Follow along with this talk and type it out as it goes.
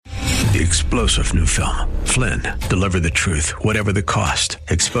The explosive new film, Flynn, deliver the truth, whatever the cost,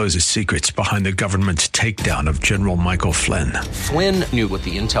 exposes secrets behind the government's takedown of General Michael Flynn. Flynn knew what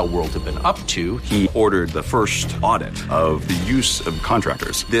the intel world had been up to. He ordered the first audit of the use of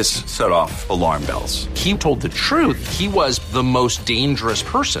contractors. This set off alarm bells. He told the truth. He was the most dangerous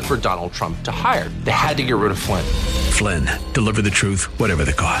person for Donald Trump to hire. They had to get rid of Flynn. Flynn, deliver the truth, whatever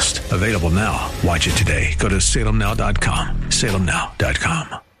the cost. Available now. Watch it today. Go to salemnow.com.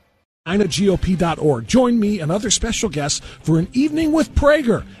 salemnow.com. MedinaGOP.org. Join me and other special guests for an evening with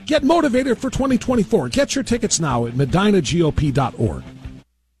Prager. Get motivated for 2024. Get your tickets now at MedinaGOP.org.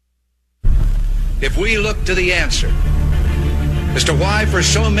 If we look to the answer as to why for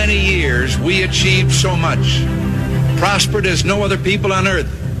so many years we achieved so much, prospered as no other people on earth,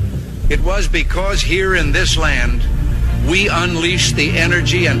 it was because here in this land we unleashed the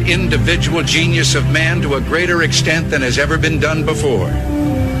energy and individual genius of man to a greater extent than has ever been done before.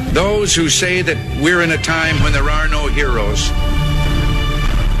 Those who say that we're in a time when there are no heroes,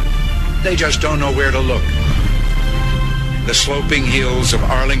 they just don't know where to look. The sloping hills of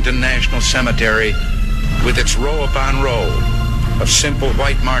Arlington National Cemetery, with its row upon row of simple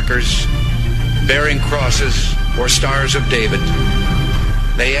white markers bearing crosses or stars of David,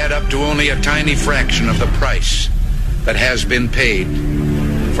 they add up to only a tiny fraction of the price that has been paid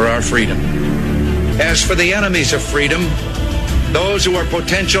for our freedom. As for the enemies of freedom, those who are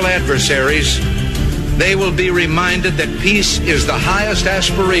potential adversaries, they will be reminded that peace is the highest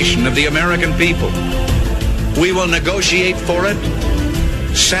aspiration of the American people. We will negotiate for it,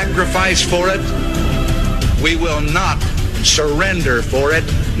 sacrifice for it. We will not surrender for it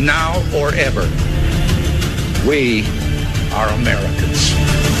now or ever. We are Americans.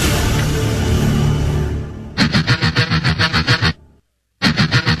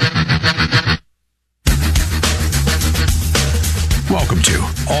 Welcome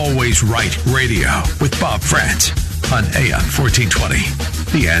to Always Right Radio with Bob Frantz on AM 1420.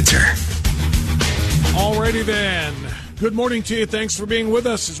 The Answer. Alrighty then. Good morning to you. Thanks for being with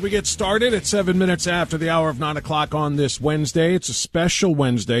us as we get started at 7 minutes after the hour of 9 o'clock on this Wednesday. It's a special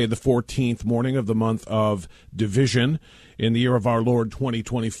Wednesday, the 14th morning of the month of Division in the year of our Lord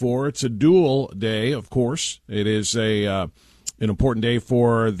 2024. It's a dual day, of course. It is an important day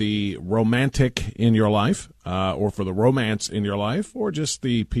for the romantic in your life, or for the romance in your life, or just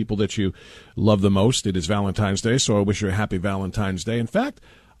the people that you love the most. It is Valentine's Day, so I wish you a happy Valentine's Day. In fact,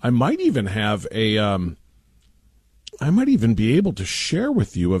 I might even have I might even be able to share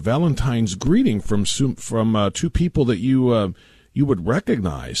with you a Valentine's greeting from two people that you would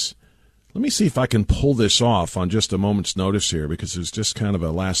recognize. Let me see if I can pull this off on just a moment's notice here, because it's just kind of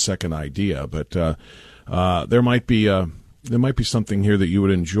a last-second idea. But there might be something here that you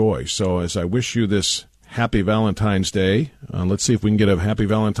would enjoy. So as I wish you this happy Valentine's Day, let's see if we can get a happy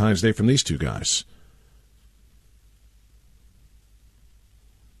Valentine's Day from these two guys.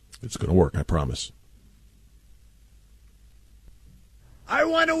 It's going to work, I promise. I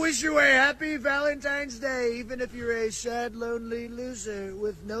want to wish you a happy Valentine's Day, even if you're a sad, lonely loser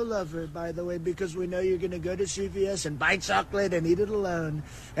with no lover, by the way, because we know you're going to go to CVS and buy chocolate and eat it alone.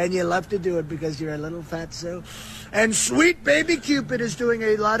 And you love to do it because you're a little fatso. And sweet baby Cupid is doing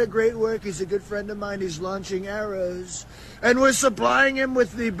a lot of great work. He's a good friend of mine. He's launching arrows. And we're supplying him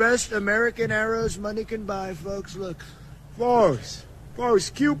with the best American arrows money can buy, folks. Look. Folks,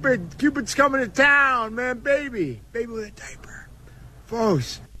 Cupid's coming to town, man. Baby with a diaper.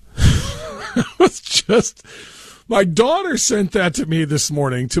 Folks. It's just, my daughter sent that to me this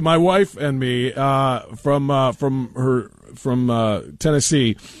morning, to my wife and me, from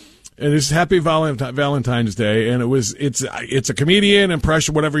Tennessee. And it's Happy Valentine's Day, and it's a comedian,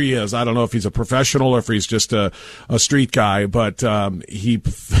 impression, whatever he is. I don't know if he's a professional or if he's just a street guy, but he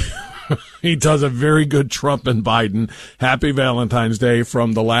he does a very good Trump and Biden. Happy Valentine's Day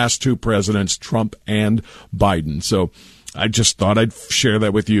from the last two presidents, Trump and Biden. So I just thought I'd share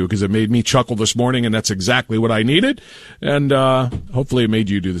that with you because it made me chuckle this morning, and that's exactly what I needed. And hopefully it made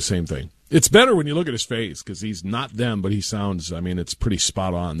you do the same thing. It's better when you look at his face because he's not them, but he sounds, it's pretty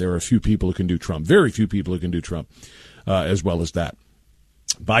spot on. There are a few people who can do Trump, very few people who can do Trump as well as that.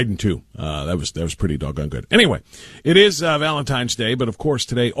 Biden, too. That was pretty doggone good. Anyway, it is Valentine's Day, but of course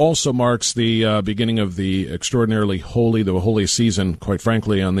today also marks the beginning of the extraordinarily holy, the holiest season, quite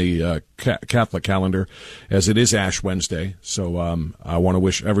frankly, on the Catholic calendar, as it is Ash Wednesday. So I want to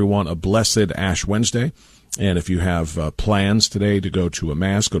wish everyone a blessed Ash Wednesday. And if you have plans today to go to a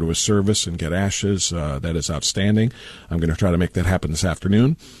mass, go to a service and get ashes, that is outstanding. I'm going to try to make that happen this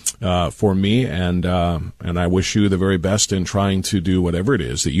afternoon for me, and I wish you the very best in trying to do whatever it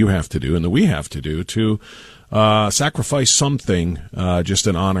is that you have to do and that we have to do to sacrifice something just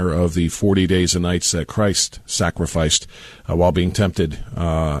in honor of the 40 days and nights that Christ sacrificed while being tempted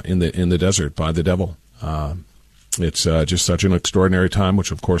in the desert by the devil. It's just such an extraordinary time,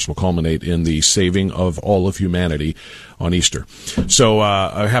 which, of course, will culminate in the saving of all of humanity on Easter. So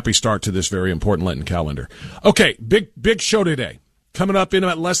a happy start to this very important Lenten calendar. Okay, big show today. Coming up in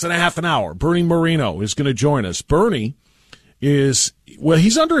about less than a half an hour, Bernie Moreno is going to join us. Bernie he's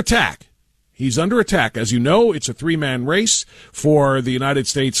under attack. He's under attack. As you know, it's a three-man race for the United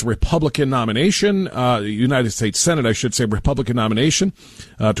States Republican nomination, United States Senate, I should say, Republican nomination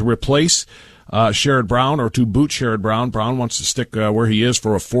to replace Sherrod Brown, or to boot Sherrod Brown. Brown wants to stick where he is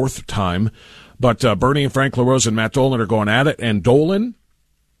for a fourth time. But Bernie and Frank LaRose and Matt Dolan are going at it. And Dolan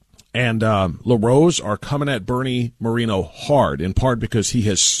and LaRose are coming at Bernie Moreno hard, in part because he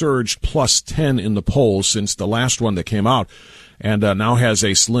has surged plus 10 in the polls since the last one that came out, and now has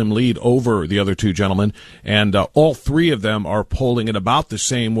a slim lead over the other two gentlemen. And all three of them are polling in about the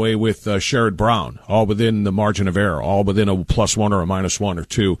same way with Sherrod Brown, all within the margin of error, all within a +1 or a -1 or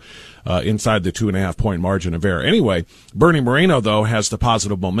 2, inside the 2.5-point margin of error. Anyway, Bernie Moreno, though, has the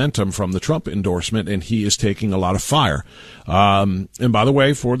positive momentum from the Trump endorsement, and he is taking a lot of fire. And by the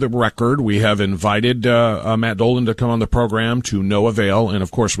way, for the record, we have invited Matt Dolan to come on the program to no avail. And,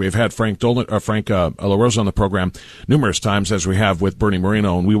 of course, we have had Frank LaRose on the program numerous times, as we have with Bernie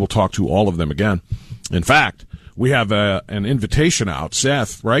Moreno, and we will talk to all of them again. In fact, we have an invitation out.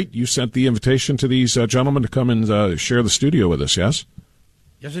 Seth, right? You sent the invitation to these gentlemen to come and share the studio with us, yes?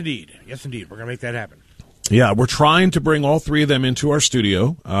 Yes, indeed. Yes, indeed. We're going to make that happen. Yeah, we're trying to bring all three of them into our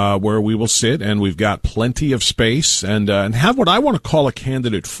studio where we will sit, and we've got plenty of space, and have what I want to call a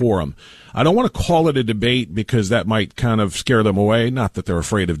candidate forum. I don't want to call it a debate because that might kind of scare them away. Not that they're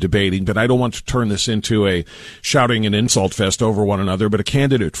afraid of debating, but I don't want to turn this into a shouting and insult fest over one another, but a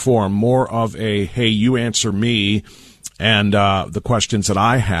candidate forum, more of a, hey, you answer me and the questions that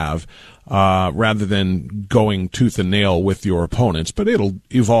I have, rather than going tooth and nail with your opponents. But it'll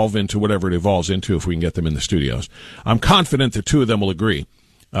evolve into whatever it evolves into if we can get them in the studios. I'm confident the two of them will agree.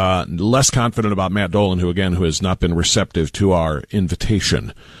 Less confident about Matt Dolan, who has not been receptive to our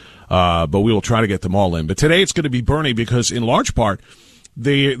invitation. But we will try to get them all in. But today it's going to be Bernie because, in large part,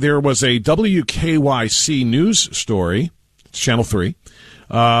 there was a WKYC news story, it's Channel 3,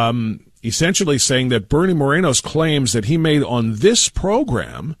 essentially saying that Bernie Moreno's claims that he made on this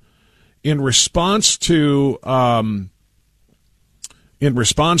program in response to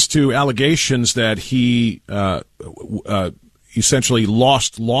allegations that he essentially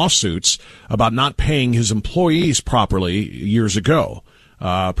lost lawsuits about not paying his employees properly years ago.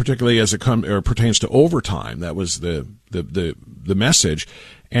 Particularly as it pertains to overtime. That was the message.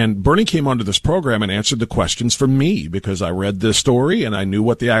 And Bernie came onto this program and answered the questions for me because I read the story and I knew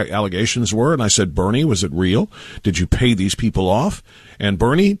what the allegations were. And I said, Bernie, was it real? Did you pay these people off? And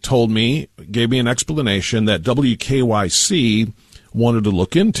Bernie gave me an explanation that WKYC wanted to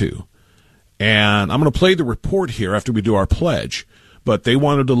look into. And I'm going to play the report here after we do our pledge. But they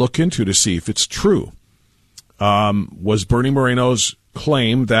wanted to look into to see if it's true. Was Bernie Moreno's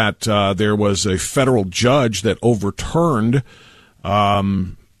claim that there was a federal judge that overturned,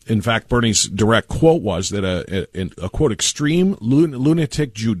 in fact, Bernie's direct quote was that a quote, extreme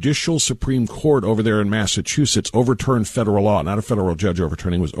lunatic judicial Supreme Court over there in Massachusetts overturned federal law, not a federal judge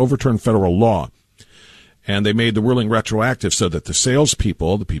overturning, was overturned federal law. And they made the ruling retroactive so that the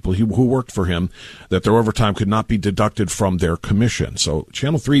salespeople, the people who worked for him, that their overtime could not be deducted from their commission. So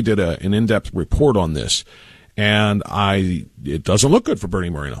Channel 3 did an in-depth report on this. And it doesn't look good for Bernie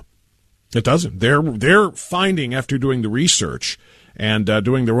Moreno. It doesn't. They're finding, after doing the research and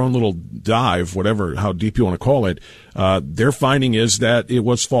doing their own little dive, how deep you want to call it, their finding is that it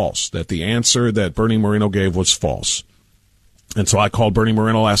was false, that the answer that Bernie Moreno gave was false. And so I called Bernie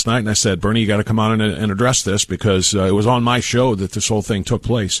Moreno last night and I said, Bernie, you got to come on and address this because it was on my show that this whole thing took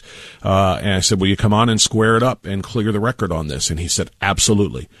place. And I said, will you come on and square it up and clear the record on this? And he said,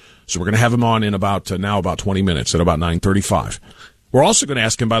 absolutely. So we're going to have him on in about 20 minutes at about 9:35. We're also going to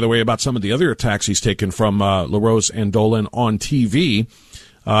ask him, by the way, about some of the other attacks he's taken from LaRose and Dolan on TV,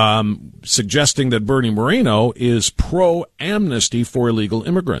 suggesting that Bernie Moreno is pro-amnesty for illegal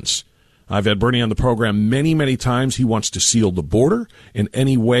immigrants. I've had Bernie on the program many, many times. He wants to seal the border in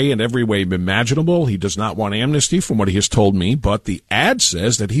any way and every way imaginable. He does not want amnesty, from what he has told me, but the ad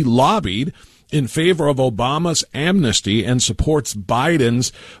says that he lobbied in favor of Obama's amnesty and supports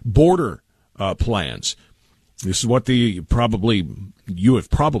Biden's border plans. This is what you have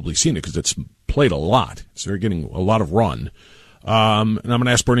probably seen it because it's played a lot. So they're getting a lot of run. And I'm going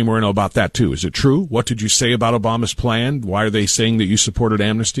to ask Bernie Moreno about that, too. Is it true? What did you say about Obama's plan? Why are they saying that you supported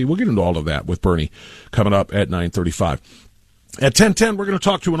amnesty? We'll get into all of that with Bernie coming up at 9:35. At 10:10, we're going to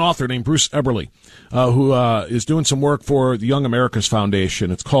talk to an author named Bruce Eberly, who is doing some work for the Young America's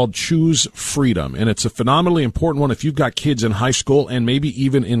Foundation. It's called Choose Freedom, and it's a phenomenally important one if you've got kids in high school and maybe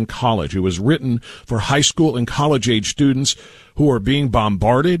even in college. It was written for high school and college-age students who are being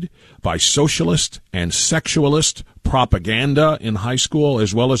bombarded by socialist and sexualist propaganda in high school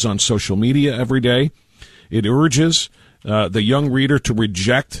as well as on social media every day. It urges the young reader to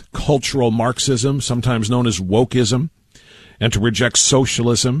reject cultural Marxism, sometimes known as wokeism, and to reject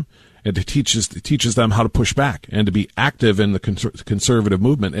socialism, and it teaches them how to push back and to be active in the conservative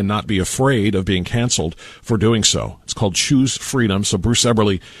movement and not be afraid of being canceled for doing so. It's called Choose Freedom. So Bruce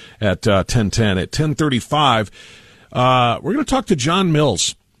Eberly at 10:10. At 10:35, we're going to talk to John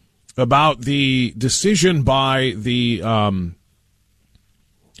Mills about the decision by the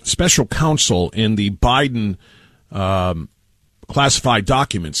special counsel in the Biden classified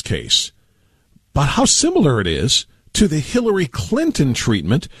documents case, but how similar it is to the Hillary Clinton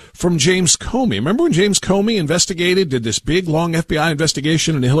treatment from James Comey. Remember when James Comey did this big, long FBI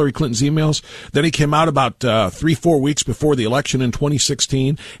investigation into Hillary Clinton's emails? Then he came out about 3-4 weeks before the election in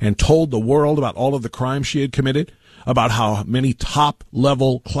 2016 and told the world about all of the crimes she had committed, about how many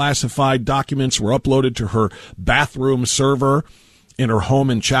top-level classified documents were uploaded to her bathroom server in her home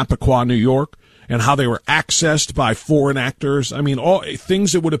in Chappaqua, New York, and how they were accessed by foreign actors. I mean, all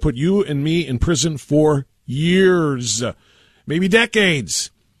things that would have put you and me in prison for years, maybe decades.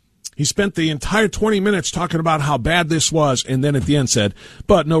 He spent the entire 20 minutes talking about how bad this was, and then at the end said,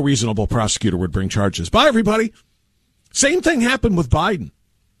 but no reasonable prosecutor would bring charges. Bye, everybody. Same thing happened with Biden.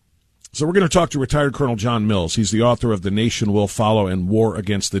 So we're going to talk to retired Colonel John Mills. He's the author of The Nation Will Follow and War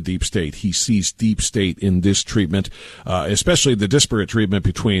Against the Deep State. He sees deep state in this treatment, especially the disparate treatment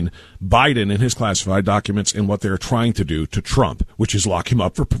between Biden and his classified documents and what they're trying to do to Trump, which is lock him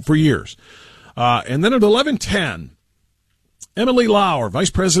up for years. And then at 11:10, Emily Lauer, Vice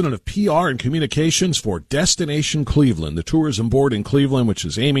President of PR and Communications for Destination Cleveland, the tourism board in Cleveland, which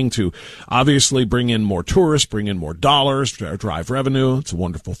is aiming to obviously bring in more tourists, bring in more dollars, drive revenue. It's a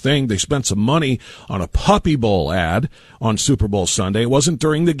wonderful thing. They spent some money on a Puppy Bowl ad on Super Bowl Sunday. It wasn't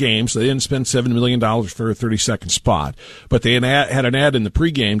during the game, so they didn't spend $7 million for a 30-second spot. But they had an ad in the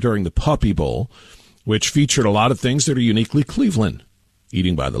pregame during the Puppy Bowl, which featured a lot of things that are uniquely Cleveland.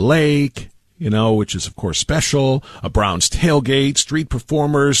 Eating by the lake, which is, of course, special, a Browns tailgate, street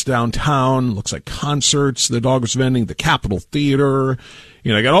performers downtown, looks like concerts, the dog was vending, the Capitol Theater.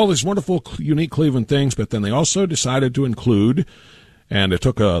 I got all these wonderful, unique Cleveland things, but then they also decided to include, and it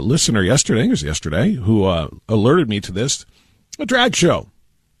took a listener yesterday, I think it was yesterday, who alerted me to this, a drag show.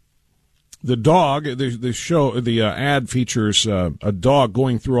 The dog, the ad features a dog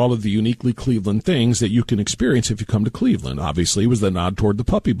going through all of the uniquely Cleveland things that you can experience if you come to Cleveland. Obviously, it was the nod toward the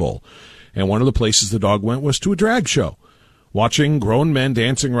Puppy Bowl. And one of the places the dog went was to a drag show, watching grown men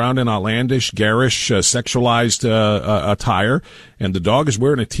dancing around in outlandish, garish, sexualized attire. And the dog is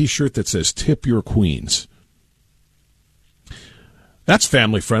wearing a T-shirt that says, "Tip your queens." That's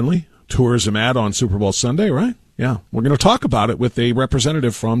family-friendly tourism ad on Super Bowl Sunday, right? Yeah, we're going to talk about it with a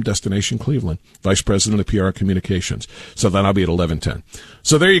representative from Destination Cleveland, Vice President of PR Communications. So then I'll be at 11:10.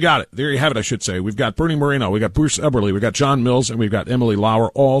 So there you got it. There you have it, I should say. We've got Bernie Moreno, we've got Bruce Eberly, we've got John Mills, and we've got Emily Lauer,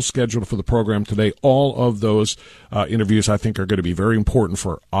 all scheduled for the program today. All of those interviews, I think, are going to be very important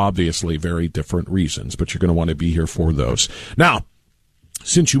for obviously very different reasons, but you're going to want to be here for those. Now,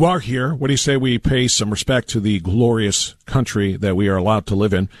 since you are here, what do you say we pay some respect to the glorious country that we are allowed to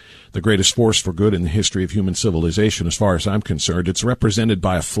live in, the greatest force for good in the history of human civilization, as far as I'm concerned. It's represented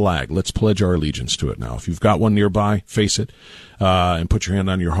by a flag. Let's pledge our allegiance to it now. If you've got one nearby, face it, and put your hand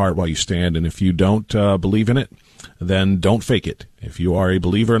on your heart while you stand. And if you don't believe in it, then don't fake it. If you are a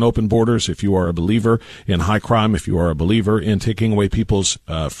believer in open borders, if you are a believer in high crime, if you are a believer in taking away people's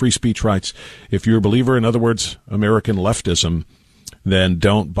free speech rights, if you're a believer, in other words, American leftism, then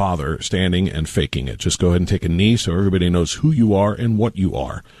don't bother standing and faking it. Just go ahead and take a knee so everybody knows who you are and what you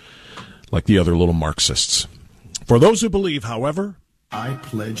are, like the other little Marxists. For those who believe, however, I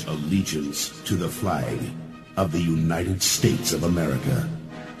pledge allegiance to the flag of the United States of America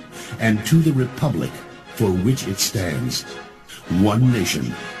and to the republic for which it stands, one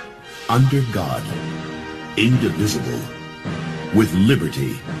nation, under God, indivisible, with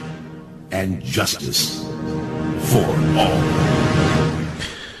liberty and justice for all.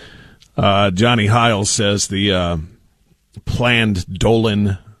 Johnny Hiles says the planned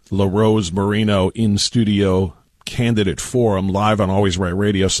Dolan LaRose Marino in studio Candidate Forum live on Always Right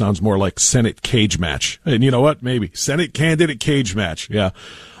Radio sounds more like Senate cage match. And you know what? Maybe Senate candidate cage match. Yeah.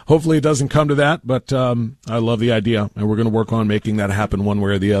 Hopefully it doesn't come to that, but I love the idea, and we're going to work on making that happen one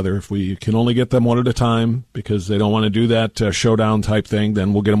way or the other. If we can only get them one at a time, because they don't want to do that showdown type thing,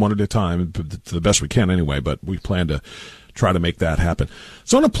 then we'll get them one at a time, to the best we can anyway, but we plan to try to make that happen.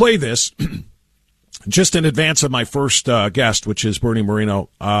 So I'm going to play this just in advance of my first guest, which is Bernie Moreno.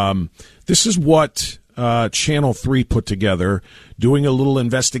 This is what Channel 3 put together, doing a little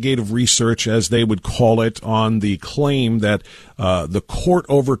investigative research, as they would call it, on the claim that the court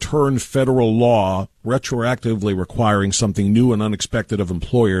overturned federal law retroactively requiring something new and unexpected of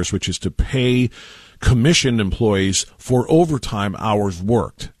employers, which is to pay commissioned employees for overtime hours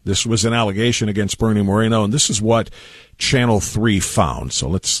worked. This was an allegation against Bernie Moreno, and this is what Channel 3 found. So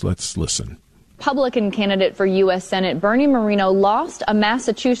let's listen. Republican candidate for U.S. Senate Bernie Moreno lost a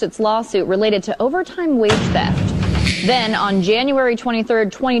Massachusetts lawsuit related to overtime wage theft. Then, on January 23,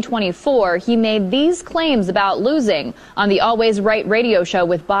 2024, he made these claims about losing on the Always Right radio show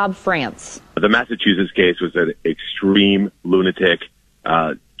with Bob Frantz. The Massachusetts case was an extreme lunatic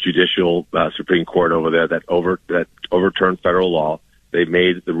judicial Supreme Court over there that overturned federal law. They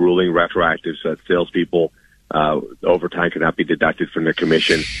made the ruling retroactive so that salespeople overtime cannot be deducted from their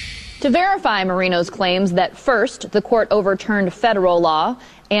commission. To verify Moreno's claims that, first, the court overturned federal law,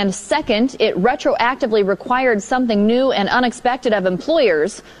 and second, it retroactively required something new and unexpected of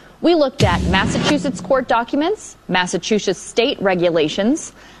employers, we looked at Massachusetts court documents, Massachusetts state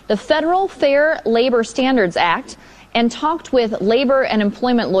regulations, the Federal Fair Labor Standards Act, and talked with labor and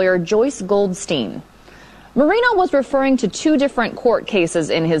employment lawyer Joyce Goldstein. Moreno was referring to two different court cases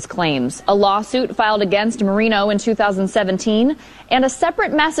in his claims, a lawsuit filed against Moreno in 2017 and a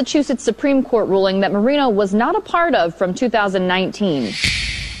separate Massachusetts Supreme Court ruling that Moreno was not a part of from 2019.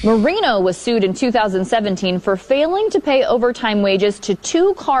 Moreno was sued in 2017 for failing to pay overtime wages to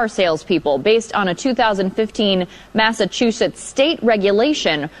two car salespeople based on a 2015 Massachusetts state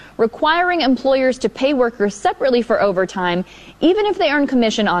regulation requiring employers to pay workers separately for overtime even if they earn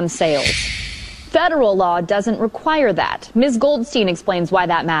commission on sales. Federal law doesn't require that. Ms. Goldstein explains why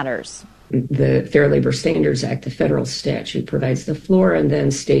that matters. The Fair Labor Standards Act, the federal statute, provides the floor, and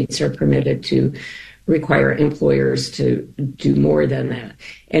then states are permitted to require employers to do more than that.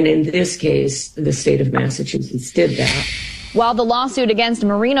 And in this case, the state of Massachusetts did that. While the lawsuit against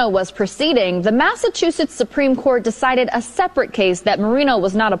Moreno was proceeding, the Massachusetts Supreme Court decided a separate case that Moreno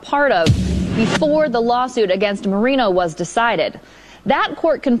was not a part of before the lawsuit against Moreno was decided. That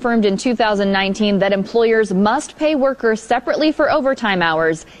court confirmed in 2019 that employers must pay workers separately for overtime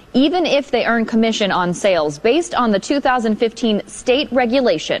hours, even if they earn commission on sales, based on the 2015 state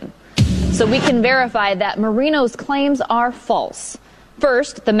regulation. So we can verify that Moreno's claims are false.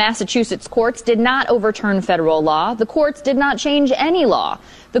 First, the Massachusetts courts did not overturn federal law. The courts did not change any law.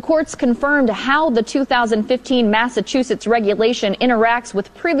 The courts confirmed how the 2015 Massachusetts regulation interacts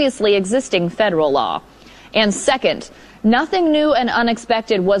with previously existing federal law. And second, nothing new and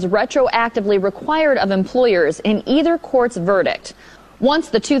unexpected was retroactively required of employers in either court's verdict. Once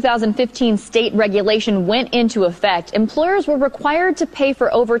the 2015 state regulation went into effect, employers were required to pay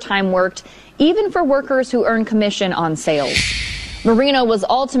for overtime worked, even for workers who earn commission on sales. Moreno was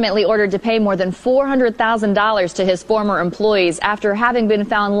ultimately ordered to pay more than $400,000 to his former employees after having been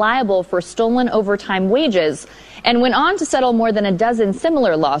found liable for stolen overtime wages, and went on to settle more than a dozen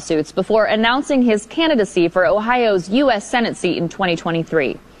similar lawsuits before announcing his candidacy for Ohio's U.S. Senate seat in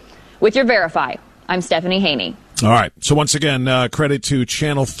 2023. With your Verify, I'm Stephanie Haney. All right. So once again, credit to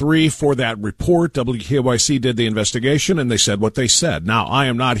Channel 3 for that report. WKYC did the investigation, and they said what they said. Now, I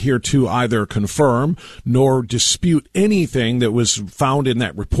am not here to either confirm nor dispute anything that was found in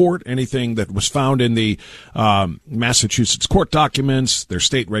that report, anything that was found in the Massachusetts court documents, their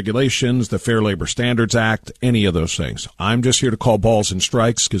state regulations, the Fair Labor Standards Act, any of those things. I'm just here to call balls and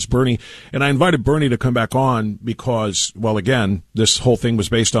strikes because Bernie, and I invited Bernie to come back on because, well, again, this whole thing was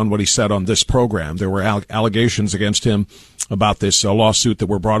based on what he said on this program. There were allegations against him about this lawsuit that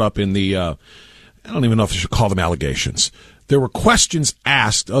were brought up in the, I don't even know if I should call them allegations. There were questions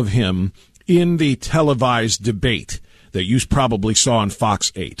asked of him in the televised debate that you probably saw on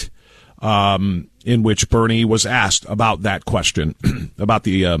Fox 8, in which Bernie was asked about that question, about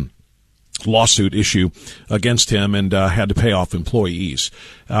the lawsuit issue against him and had to pay off employees.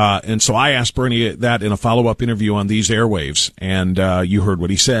 And so I asked Bernie that in a follow-up interview on these airwaves, and you heard what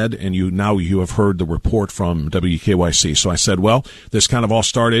he said, and now you have heard the report from WKYC. So I said, well, this kind of all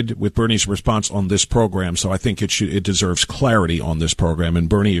started with Bernie's response on this program, so I think it deserves clarity on this program. And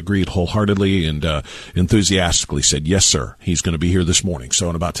Bernie agreed wholeheartedly and enthusiastically said, yes, sir, he's going to be here this morning.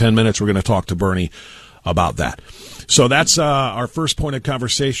 So in about 10 minutes, we're going to talk to Bernie about that. So that's our first point of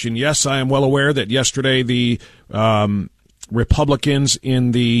conversation. Yes, I am well aware that yesterday the Republicans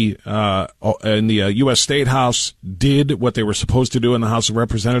in the U.S. State House did what they were supposed to do in the House of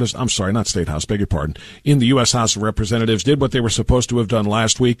Representatives. I'm sorry, not State House, beg your pardon. In the U.S. House of Representatives, did what they were supposed to have done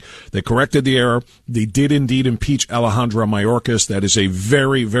last week. They corrected the error. They did indeed impeach Alejandro Mayorkas. That is a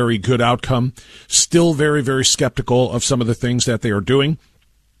very, very good outcome. Still very, very skeptical of some of the things that they are doing.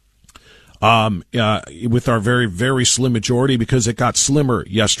 With our very, very slim majority, because it got slimmer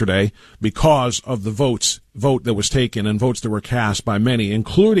yesterday because of the vote that was taken and votes that were cast by many,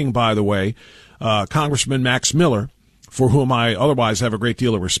 including, by the way, Congressman Max Miller, for whom I otherwise have a great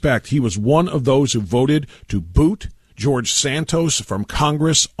deal of respect. He was one of those who voted to boot George Santos from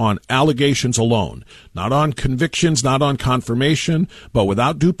Congress on allegations alone, not on convictions, not on confirmation, but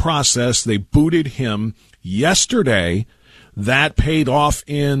without due process. They booted him yesterday. That paid off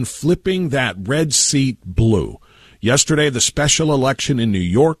in flipping that red seat blue. Yesterday, the special election in New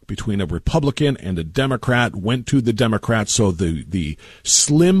York between a Republican and a Democrat went to the Democrats, so the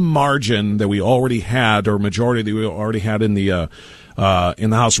slim margin that we already had, or majority that we already had in the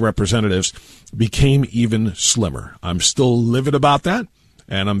House of Representatives, became even slimmer. I'm still livid about that.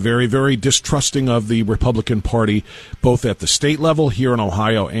 And I'm very, very distrusting of the Republican Party, both at the state level here in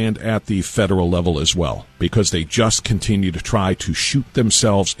Ohio and at the federal level as well, because they just continue to try to shoot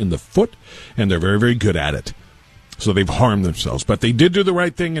themselves in the foot, and they're very, very good at it. So they've harmed themselves. But they did do the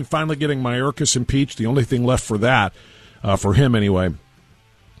right thing in finally getting Mayorkas impeached. The only thing left for that, for him anyway,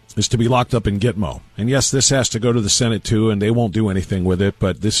 is to be locked up in Gitmo. And yes, this has to go to the Senate too, and they won't do anything with it,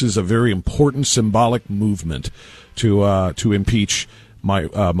 but this is a very important symbolic movement to impeach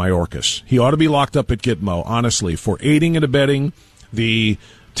Mayorkas. He ought to be locked up at Gitmo, honestly, for aiding and abetting the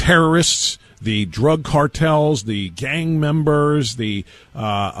terrorists, the drug cartels, the gang members, the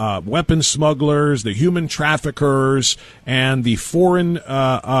weapon smugglers, the human traffickers, and the foreign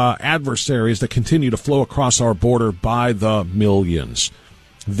adversaries that continue to flow across our border by the millions.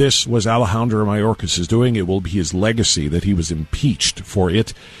 This was Alejandro Mayorkas' doing. It will be his legacy that he was impeached for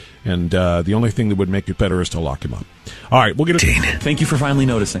it. And the only thing that would make it better is to lock him up. All right, we'll get it. Thank you for finally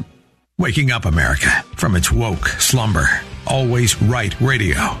noticing. Waking up America from its woke slumber. Always Right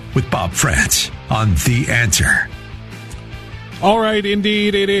Radio with Bob Frantz on The Answer. All right,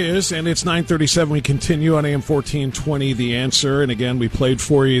 indeed it is, and it's 9:37. We continue on AM 1420, The Answer. And again, we played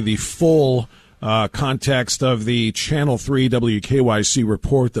for you the full context of the Channel 3 WKYC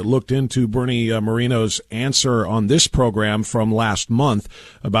report that looked into Bernie Moreno's answer on this program from last month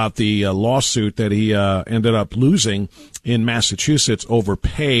about the lawsuit that he ended up losing in Massachusetts over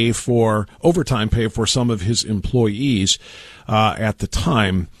overtime pay for some of his employees at the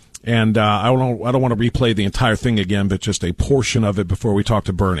time. And I don't want to replay the entire thing again, but just a portion of it before we talk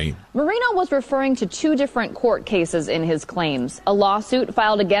to Bernie. Moreno was referring to two different court cases in his claims. A lawsuit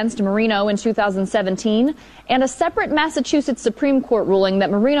filed against Moreno in 2017 and a separate Massachusetts Supreme Court ruling that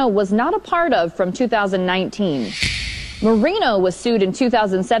Moreno was not a part of from 2019. Moreno was sued in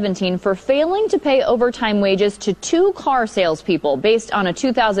 2017 for failing to pay overtime wages to two car salespeople based on a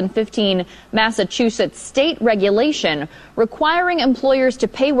 2015 Massachusetts state regulation requiring employers to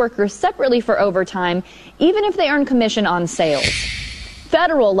pay workers separately for overtime, even if they earn commission on sales.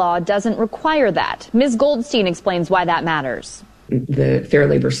 Federal law doesn't require that. Ms. Goldstein explains why that matters. The Fair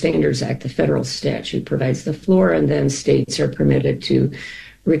Labor Standards Act, the federal statute, provides the floor, and then states are permitted to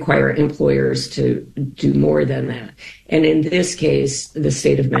require employers to do more than that. And in this case, the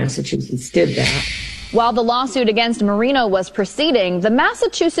state of Massachusetts did that. While the lawsuit against Moreno was proceeding, the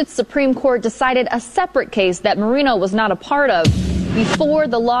Massachusetts Supreme Court decided a separate case that Moreno was not a part of before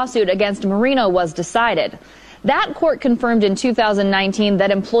the lawsuit against Moreno was decided. That court confirmed in 2019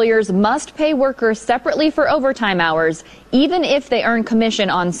 that employers must pay workers separately for overtime hours, even if they earn commission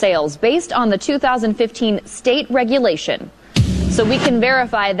on sales, based on the 2015 state regulation. So we can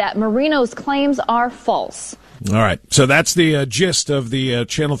verify that Moreno's claims are false. All right. So that's the gist of the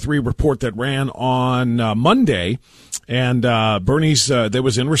Channel 3 report that ran on Monday. And Bernie's that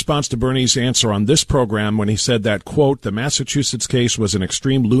was in response to Bernie's answer on this program when he said that, quote, the Massachusetts case was an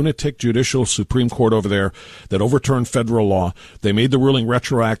extreme lunatic judicial Supreme Court over there that overturned federal law. They made the ruling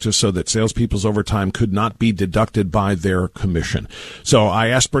retroactive so that salespeople's overtime could not be deducted by their commission. So I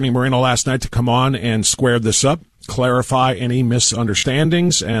asked Bernie Moreno last night to come on and square this up, clarify any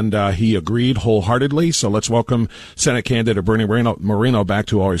misunderstandings, and he agreed wholeheartedly. So let's welcome Senate candidate Bernie Moreno back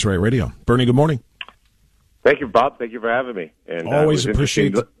to Always Right Radio. Bernie, good morning. Thank you, Bob. Thank you for having me. And always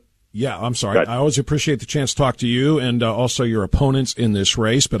appreciate. I always appreciate the chance to talk to you and also your opponents in this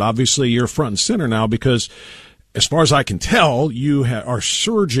race. But obviously, you're front and center now because as far as I can tell, you are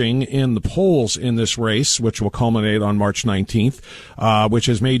surging in the polls in this race, which will culminate on March 19th, which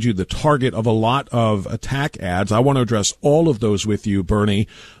has made you the target of a lot of attack ads. I want to address all of those with you, Bernie,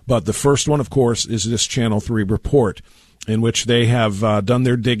 but the first one, of course, is this Channel 3 report, in which they have done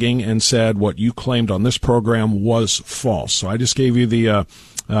their digging and said what you claimed on this program was false. So I just gave you the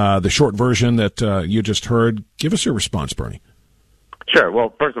short version that you just heard. Give us your response, Bernie. Sure.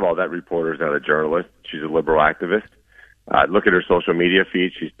 Well, first of all, that reporter is not a journalist. She's a liberal activist. Look at her social media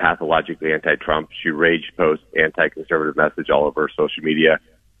feed. She's pathologically anti-Trump. She rage posts anti-conservative message all over her social media.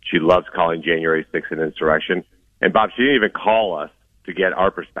 She loves calling January 6th an insurrection. And, Bob, she didn't even call us to get our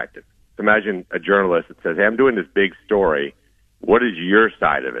perspective. Imagine a journalist that says, hey, I'm doing this big story. What is your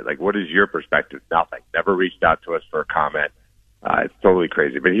side of it? Like, what is your perspective? Nothing. Never reached out to us for a comment. It's totally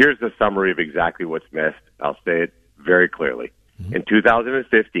crazy. But here's the summary of exactly what's missed. I'll say it very clearly. In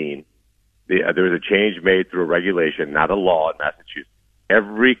 2015, there was a change made through a regulation, not a law in Massachusetts.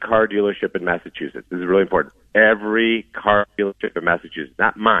 Every car dealership in Massachusetts, this is really important, every car dealership in Massachusetts,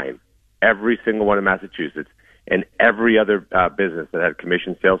 not mine, every single one in Massachusetts, and every other business that had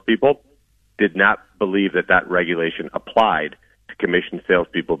commissioned salespeople did not believe that that regulation applied to commissioned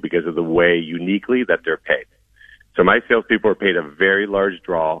salespeople because of the way uniquely that they're paid. So my salespeople were paid a very large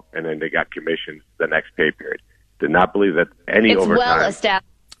draw, and then they got commissioned the next pay period. Did not believe that any overtime. Well established.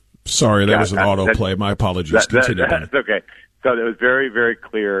 Sorry, that was an autoplay. My apologies. Continue. That's okay. So it was very, very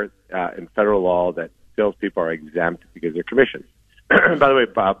clear in federal law that salespeople are exempt because they're commissioned. By the way,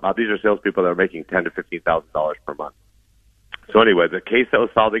 Bob, these are salespeople that are making $10,000 to $15,000 per month. So anyway, the case that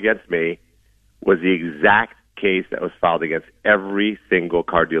was filed against me was the exact case that was filed against every single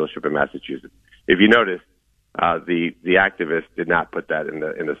car dealership in Massachusetts. If you notice, the activist did not put that in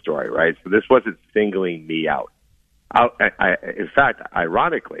the story, right? So this wasn't singling me out. In fact,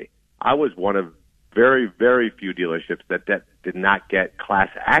 ironically, I was one of very, very few dealerships that did not get class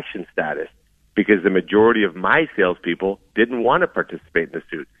action status because the majority of my salespeople didn't want to participate in the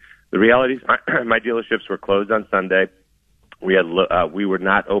suit. The reality is my dealerships were closed on Sunday. We were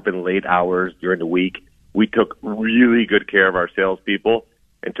not open late hours during the week. We took really good care of our salespeople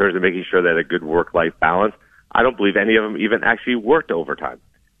in terms of making sure they had a good work-life balance. I don't believe any of them even actually worked overtime.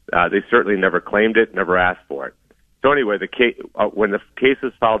 They certainly never claimed it, never asked for it. So anyway, when the case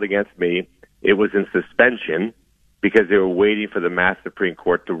was filed against me, it was in suspension because they were waiting for the Mass Supreme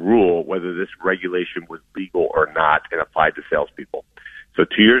Court to rule whether this regulation was legal or not and applied to salespeople. So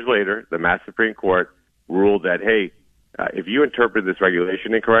 2 years later, the Mass Supreme Court ruled that, hey, if you interpret this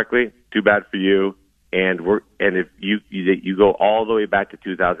regulation incorrectly, too bad for you. And if you go all the way back to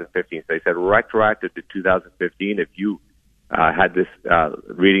 2015, so they said retroactive to 2015, if you had this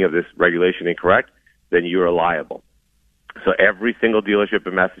reading of this regulation incorrect, then you are liable. So every single dealership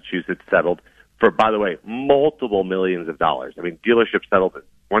in Massachusetts settled for, by the way, multiple millions of dollars. I mean, one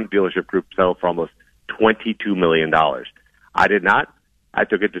dealership group settled for almost $22 million. I did not. I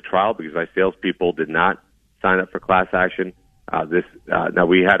took it to trial because my salespeople did not sign up for class action. Now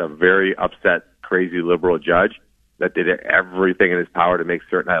we had a very upset, crazy liberal judge that did everything in his power to make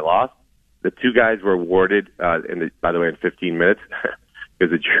certain I lost. The two guys were awarded, by the way, in 15 minutes.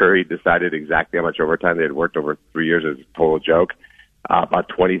 Because the jury decided exactly how much overtime they had worked over 3 years. It was a total joke. About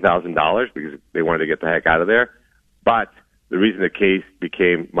 $20,000 because they wanted to get the heck out of there. But the reason the case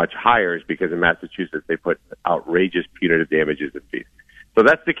became much higher is because in Massachusetts they put outrageous punitive damages and fees. So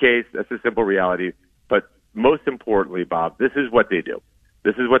that's the case. That's the simple reality. But most importantly, Bob, this is what they do.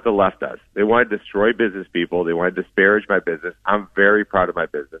 This is what the left does. They want to destroy business people. They want to disparage my business. I'm very proud of my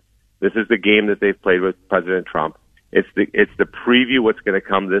business. This is the game that they've played with President Trump. It's the preview what's going to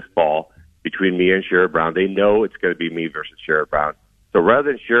come this fall between me and Sherrod Brown. They know it's going to be me versus Sherrod Brown. So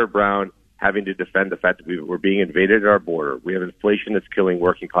rather than Sherrod Brown having to defend the fact that we're being invaded at our border, we have inflation that's killing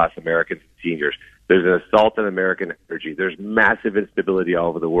working class Americans and seniors. There's an assault on American energy. There's massive instability all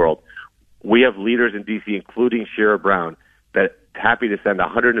over the world. We have leaders in D.C., including Sherrod Brown, that are happy to send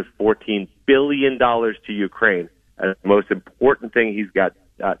 $114 billion to Ukraine as the most important thing he's got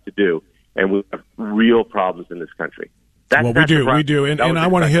to do. And we have real problems in this country. Well, we do, and I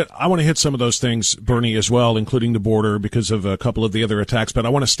want to hit some of those things, Bernie, as well, including the border because of a couple of the other attacks. But I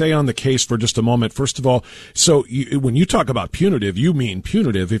want to stay on the case for just a moment. First of all, so when you talk about punitive, you mean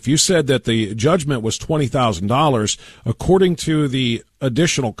punitive. If you said that the judgment was $20,000, according to the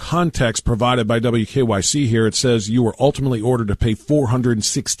additional context provided by WKYC here, it says you were ultimately ordered to pay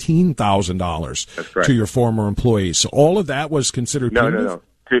 $416,000 to your former employees. So all of that was considered punitive? No.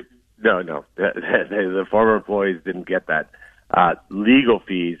 The former employees didn't get that. Legal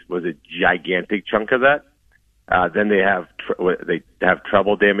fees was a gigantic chunk of that. Then they have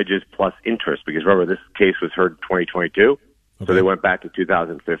treble damages plus interest, because remember, this case was heard in 2022, so they went back to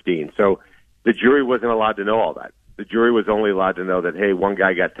 2015. So the jury wasn't allowed to know all that. The jury was only allowed to know that, hey, one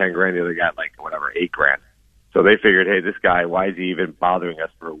guy got 10 grand, the other got $8 grand. So they figured, hey, this guy, why is he even bothering us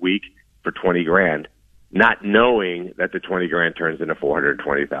for a week for 20 grand? Not knowing that the 20 grand turns into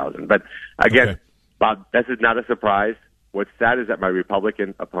 420,000. But again, Bob, this is not a surprise. What's sad is that my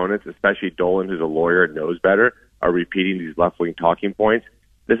Republican opponents, especially Dolan, who's a lawyer and knows better, are repeating these left-wing talking points.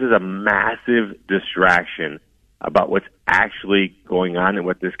 This is a massive distraction about what's actually going on and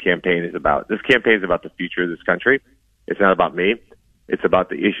what this campaign is about. This campaign is about the future of this country. It's not about me. It's about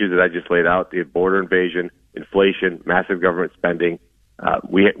the issues that I just laid out: the border invasion, inflation, massive government spending.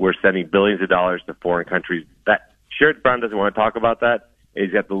 We're sending billions of dollars to foreign countries. That Sherrod Brown doesn't want to talk about that. And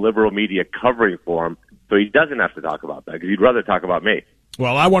he's got the liberal media covering for him, so he doesn't have to talk about that because he'd rather talk about me.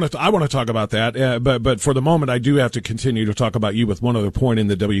 Well, I want to talk about that, but for the moment, I do have to continue to talk about you with one other point in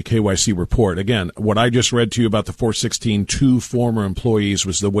the WKYC report. Again, what I just read to you about the 416 former employees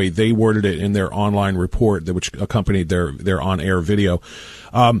was the way they worded it in their online report, which accompanied their on-air video.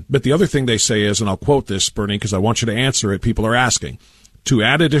 But the other thing they say is, and I'll quote this, Bernie, because I want you to answer it. People are asking. To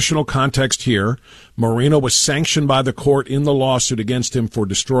add additional context here, Marino was sanctioned by the court in the lawsuit against him for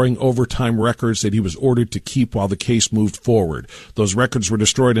destroying overtime records that he was ordered to keep while the case moved forward. Those records were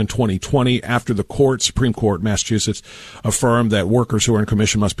destroyed in 2020 after the Supreme Court, Massachusetts, affirmed that workers who are in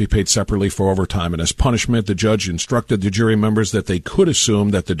commission must be paid separately for overtime. And as punishment, the judge instructed the jury members that they could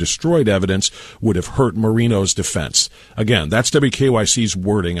assume that the destroyed evidence would have hurt Marino's defense. Again, that's WKYC's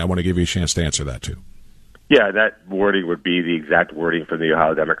wording. I want to give you a chance to answer that, too. Yeah, that wording would be the exact wording from the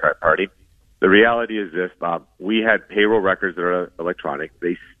Ohio Democrat Party. The reality is this, Bob. We had payroll records that are electronic.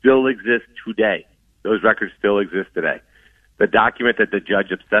 They still exist today. Those records still exist today. The document that the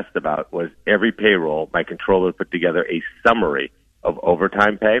judge obsessed about was every payroll. My controller put together a summary of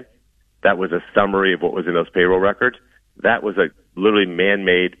overtime pay. That was a summary of what was in those payroll records. That was a literally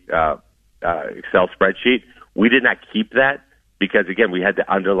man-made Excel spreadsheet. We did not keep that because, again, we had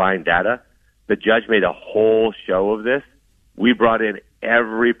the underlying data. The judge made a whole show of this. We brought in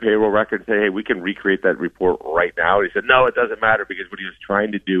every payroll record and said, hey, we can recreate that report right now. And he said, no, it doesn't matter, because what he was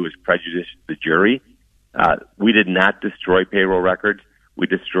trying to do is prejudice the jury. We did not destroy payroll records. We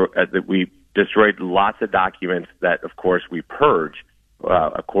destroyed lots of documents that, of course, we purge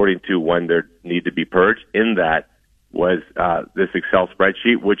according to when there need to be purged. In that was this Excel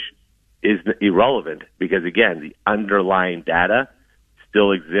spreadsheet, which is irrelevant because, again, the underlying data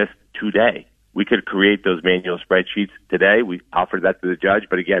still exists today. We could create those manual spreadsheets today. We offered that to the judge.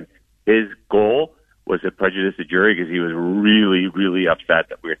 But again, his goal was to prejudice the jury because he was really, really upset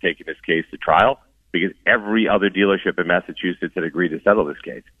that we were taking this case to trial because every other dealership in Massachusetts had agreed to settle this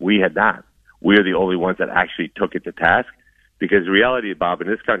case. We had not. We are the only ones that actually took it to task because the reality, Bob, in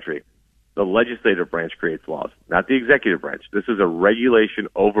this country, the legislative branch creates laws, not the executive branch. This is a regulation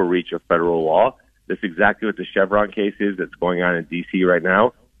overreach of federal law. This is exactly what the Chevron case is that's going on in D.C. right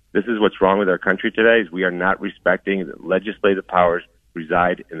now. This is what's wrong with our country today, is we are not respecting that legislative powers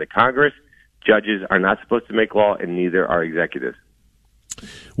reside in the Congress. Judges are not supposed to make law, and neither are executives.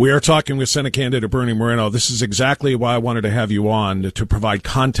 We are talking with Senate candidate Bernie Moreno. This is exactly why I wanted to have you on, to provide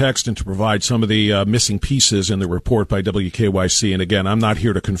context and to provide some of the missing pieces in the report by WKYC. And again, I'm not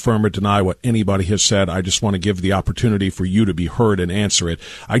here to confirm or deny what anybody has said. I just want to give the opportunity for you to be heard and answer it.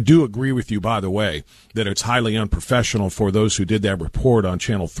 I do agree with you, by the way, that it's highly unprofessional for those who did that report on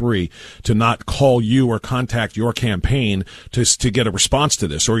Channel 3 to not call you or contact your campaign to get a response to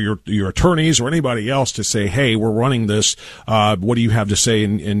this, or your attorneys or anybody else to say, hey, we're running this. What do you have to say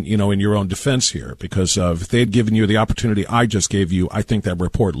in your own defense here? Because if they had given you the opportunity I just gave you, I think that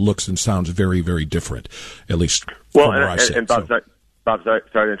report looks and sounds very, very different, at least from where I sit. And Bob, sorry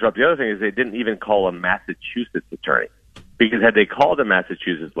to interrupt. The other thing is they didn't even call a Massachusetts attorney, because had they called a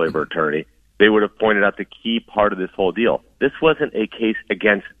Massachusetts labor attorney, they would have pointed out the key part of this whole deal. This wasn't a case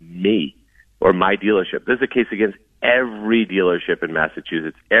against me or my dealership. This is a case against every dealership in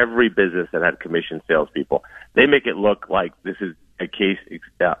Massachusetts, every business that had commissioned salespeople. They make it look like this is a case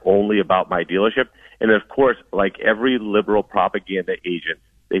only about my dealership. And of course, like every liberal propaganda agent,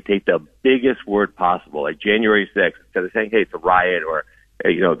 they take the biggest word possible, like January 6th, instead of saying, hey, it's a riot or,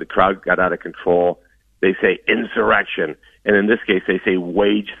 the crowd got out of control, they say insurrection. And in this case, they say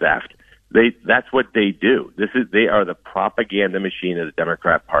wage theft. That's what they do. They are the propaganda machine of the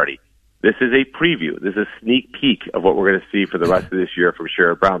Democrat Party. This is a preview. This is a sneak peek of what we're going to see for the rest of this year from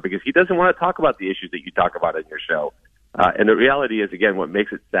Sherrod Brown, because he doesn't want to talk about the issues that you talk about in your show. And the reality is, again, what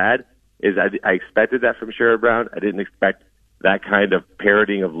makes it sad is I expected that from Sherrod Brown. I didn't expect that kind of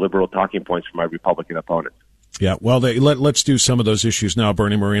parroting of liberal talking points from my Republican opponents. Yeah, well, let's do some of those issues now,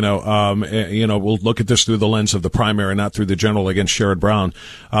 Bernie Moreno. We'll look at this through the lens of the primary, not through the general against Sherrod Brown.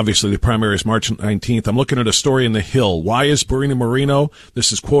 Obviously, the primary is March 19th. I'm looking at a story in The Hill. Why is Bernie Moreno,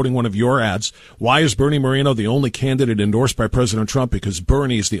 this is quoting one of your ads, why is Bernie Moreno the only candidate endorsed by President Trump? Because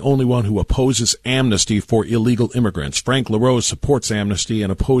Bernie is the only one who opposes amnesty for illegal immigrants. Frank LaRose supports amnesty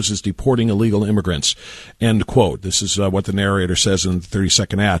and opposes deporting illegal immigrants. End quote. This is what the narrator says in the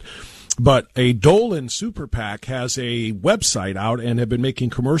 30-second ad. But a Dolan super PAC has a website out and have been making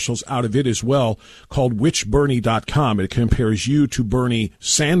commercials out of it as well called WhичBernie.com. It compares you to Bernie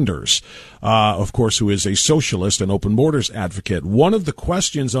Sanders, of course, who is a socialist and open borders advocate. One of the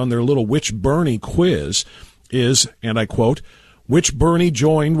questions on their little Which Bernie quiz is, and I quote, which Bernie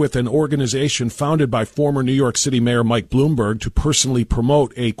joined with an organization founded by former New York City Mayor Mike Bloomberg to personally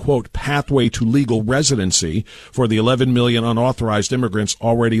promote a, quote, pathway to legal residency for the 11 million unauthorized immigrants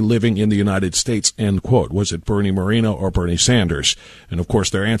already living in the United States, end quote. Was it Bernie Moreno or Bernie Sanders? And, of course,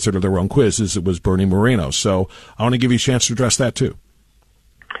 their answer to their own quiz is it was Bernie Moreno. So I want to give you a chance to address that, too.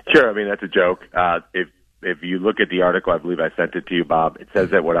 Sure. I mean, that's a joke. If you look at the article, I believe I sent it to you, Bob, it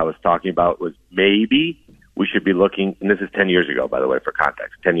says that what I was talking about was maybe we should be looking, and this is 10 years ago, by the way, for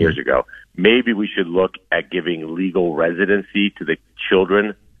context, 10 years ago, maybe we should look at giving legal residency to the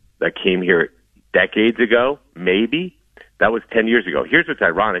children that came here decades ago. Maybe. That was 10 years ago. Here's what's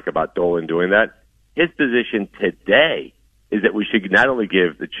ironic about Dolan doing that. His position today is that we should not only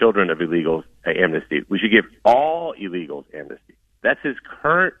give the children of illegals amnesty, we should give all illegals amnesty. That's his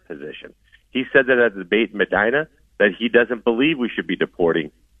current position. He said that at the debate in Medina that he doesn't believe we should be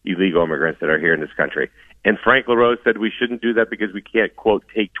deporting illegal immigrants that are here in this country. And Frank LaRose said we shouldn't do that because we can't, quote,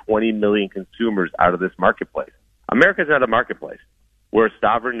 take 20 million consumers out of this marketplace. America's not a marketplace. We're a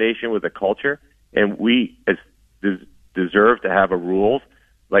sovereign nation with a culture, and we deserve to have a rules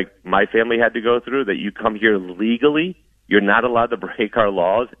like my family had to go through, that you come here legally, you're not allowed to break our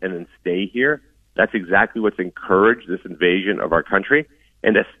laws and then stay here. That's exactly what's encouraged this invasion of our country.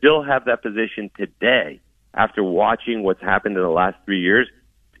 And to still have that position today, after watching what's happened in the last 3 years,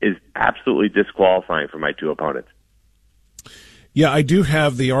 is absolutely disqualifying for my two opponents. Yeah, I do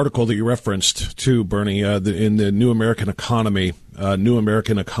have the article that you referenced to, Bernie, in the New American Economy.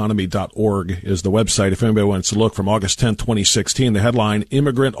 NewAmericanEconomy.org is the website if anybody wants to look, from August 10th, 2016. The headline,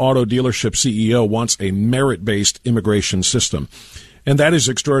 Immigrant Auto Dealership CEO Wants a Merit-Based Immigration System. And that is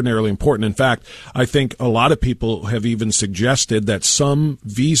extraordinarily important. In fact, I think a lot of people have even suggested that some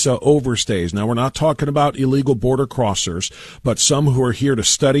visa overstays, now we're not talking about illegal border crossers, but some who are here to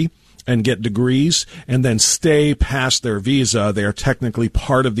study and get degrees and then stay past their visa, they are technically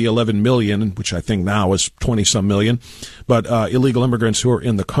part of the 11 million, which I think now is 20-some million, but illegal immigrants who are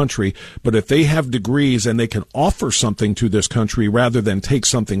in the country. But if they have degrees and they can offer something to this country rather than take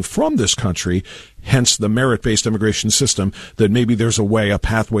something from this country, hence the merit-based immigration system, then maybe there's a way, a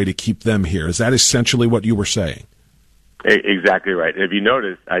pathway to keep them here. Is that essentially what you were saying? Exactly right. If you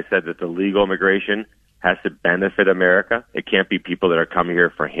notice, I said that the legal immigration has to benefit America. It can't be people that are coming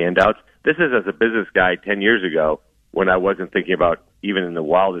here for handouts. This is as a business guy 10 years ago when I wasn't thinking about, even in the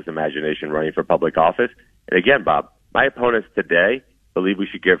wildest imagination, running for public office. And again, Bob, my opponents today believe we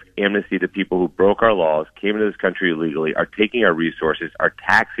should give amnesty to people who broke our laws, came into this country illegally, are taking our resources, are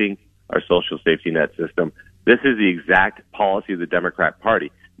taxing our social safety net system. This is the exact policy of the Democrat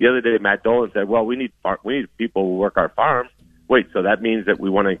Party. The other day, Matt Dolan said, well, we need people who work our farms. Wait, so that means that we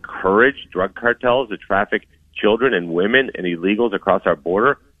want to encourage drug cartels to traffic children and women and illegals across our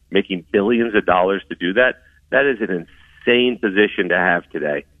border, making billions of dollars to do that? That is an insane position to have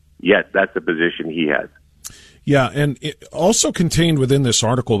today. Yet that's the position he has. Yeah, and it also contained within this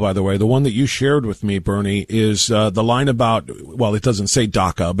article, by the way, the one that you shared with me, Bernie, is the line about, well, it doesn't say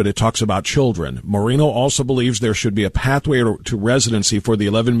DACA, but it talks about children. Moreno also believes there should be a pathway to residency for the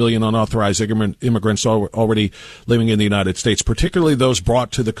 11 million unauthorized immigrants already living in the United States, particularly those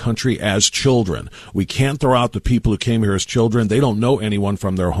brought to the country as children. We can't throw out the people who came here as children. They don't know anyone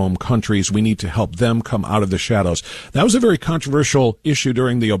from their home countries. We need to help them come out of the shadows. That was a very controversial issue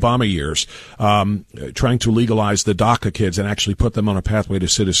during the Obama years, trying to legalize the DACA kids and actually put them on a pathway to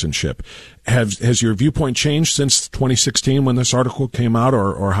citizenship. Has your viewpoint changed since 2016 when this article came out,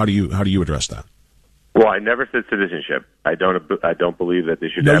 or how do you address that? Well, I never said citizenship. I don't believe that they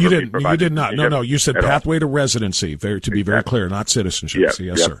should. No, ever you be didn't. You did not. No. You said pathway to residency. To be very clear, not citizenship. Yep, so,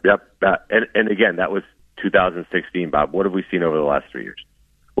 yes, sir. Yep. And again, that was 2016, Bob. What have we seen over the last 3 years?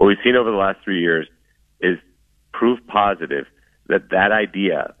 What we've seen over the last 3 years is proof positive that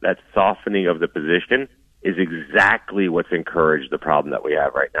idea, that softening of the position, is exactly what's encouraged the problem that we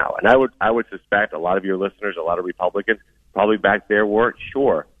have right now. And I would suspect a lot of your listeners, a lot of Republicans, probably back there weren't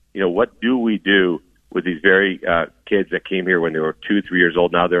sure. What do we do with these very kids that came here when they were 2, 3 years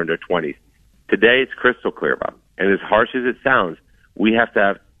old. Now they're in their 20s. Today, it's crystal clear, Bob. And as harsh as it sounds, we have to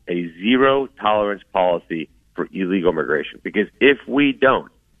have a zero-tolerance policy for illegal immigration. Because if we don't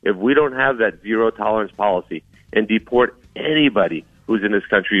have that zero-tolerance policy and deport anybody who's in this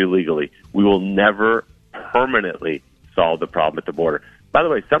country illegally, we will never permanently solve the problem at the border. By the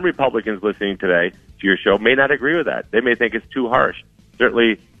way, some Republicans listening today to your show may not agree with that. They may think it's too harsh.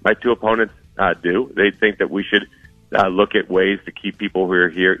 Certainly, my two opponents do. They think that we should look at ways to keep people who are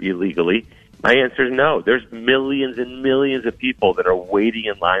here illegally. My answer is no. There's millions and millions of people that are waiting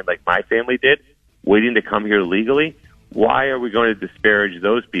in line like my family did, waiting to come here legally. Why are we going to disparage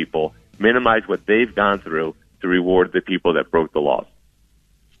those people, minimize what they've gone through to reward the people that broke the laws?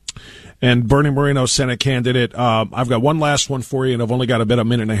 And Bernie Moreno, Senate candidate, I've got one last one for you, and I've only got about a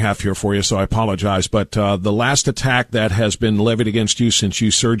minute and a half here for you, so I apologize. But the last attack that has been levied against you since you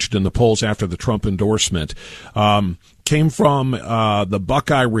surged in the polls after the Trump endorsement came from the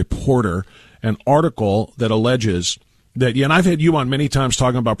Buckeye Reporter, an article that alleges that, and I've had you on many times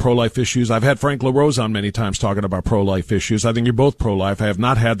talking about pro-life issues. I've had Frank LaRose on many times talking about pro-life issues. I think you're both pro-life. I have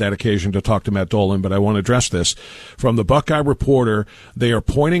not had that occasion to talk to Matt Dolan, but I want to address this. From the Buckeye Reporter, they are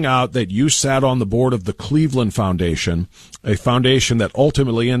pointing out that you sat on the board of the Cleveland Foundation, a foundation that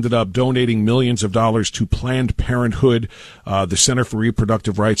ultimately ended up donating millions of dollars to Planned Parenthood, the Center for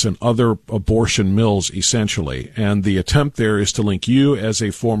Reproductive Rights, and other abortion mills, essentially. And the attempt there is to link you as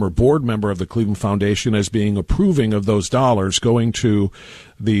a former board member of the Cleveland Foundation as being approving of those dollars going to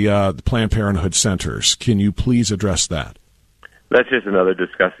the Planned Parenthood centers. Can you please address that? That's just another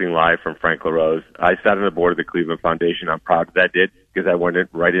disgusting lie from Frank LaRose. I sat on the board of the Cleveland Foundation. I'm proud that I did because I went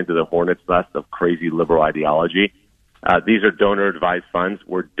right into the hornet's nest of crazy liberal ideology. These are donor-advised funds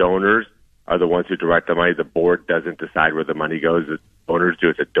where donors are the ones who direct the money. The board doesn't decide where the money goes. The donors do.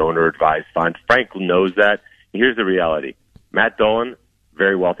 It's a donor-advised fund. Frank knows that. Here's the reality. Matt Dolan,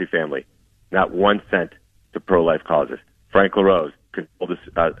 very wealthy family, not 1 cent to pro-life causes. Frank LaRose controlled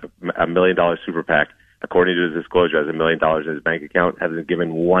 $1 million super PAC. According to his disclosure, has $1 million in his bank account, hasn't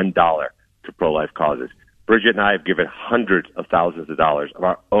given $1 to pro-life causes. Bridget and I have given hundreds of thousands of dollars of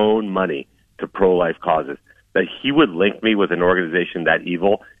our own money to pro-life causes. That he would link me with an organization that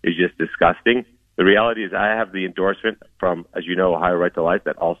evil is just disgusting. The reality is I have the endorsement from, as you know, Ohio Right to Life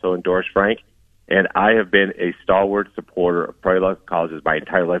that also endorsed Frank. And I have been a stalwart supporter of pro-life causes my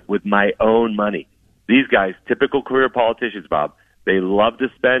entire life with my own money. These guys, typical career politicians, Bob, they love to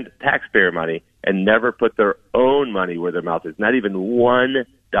spend taxpayer money and never put their own money where their mouth is, not even $1.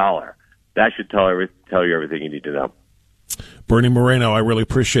 That should tell you everything you need to know. Bernie Moreno, I really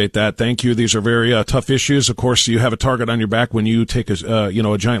appreciate that. Thank you. These are very tough issues. Of course, you have a target on your back when you take a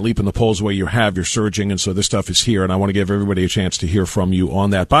giant leap in the polls the way you have. You're surging, and so this stuff is here, and I want to give everybody a chance to hear from you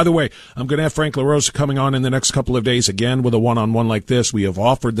on that. By the way, I'm going to have Frank LaRose coming on in the next couple of days again with a one-on-one like this. We have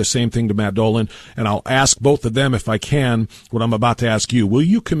offered the same thing to Matt Dolan, and I'll ask both of them, if I can, what I'm about to ask you. Will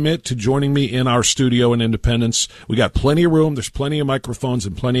you commit to joining me in our studio in Independence? We got plenty of room. There's plenty of microphones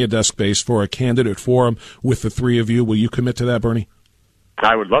and plenty of desk space for a candidate forum with the three of you. Will you commit to that, Bernie?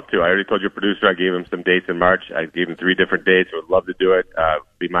 I would love to. I already told your producer I gave him some dates in March. I gave him 3 different dates. I would love to do it. It'd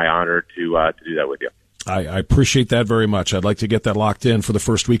be my honor to do that with you. I appreciate that very much. I'd like to get that locked in for the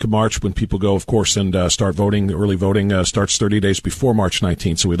first week of March when people go, of course, and start voting. The early voting starts 30 days before March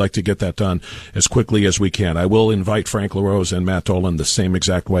 19th, so we'd like to get that done as quickly as we can. I will invite Frank LaRose and Matt Dolan the same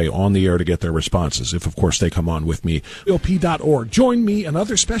exact way on the air to get their responses, if, of course, they come on with me. GOP.org. Join me and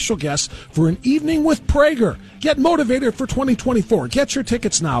other special guests for an evening with Prager. Get motivated for 2024. Get your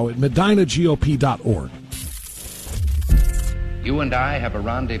tickets now at MedinaGOP.org. You and I have a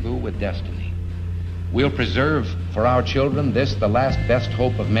rendezvous with destiny. We'll preserve for our children this, the last best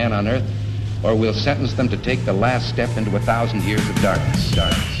hope of man on earth, or we'll sentence them to take the last step into 1,000 years of darkness.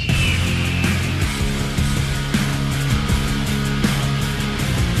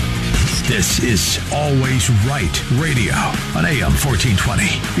 This is Always Right Radio on AM 1420.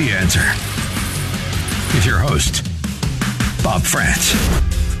 The Answer. With your host, Bob Frantz.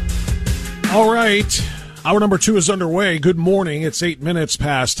 All right. Hour number 2 is underway. Good morning. It's 8 minutes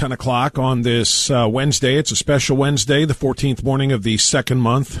past 10 o'clock on this Wednesday. It's a special Wednesday, the 14th morning of the second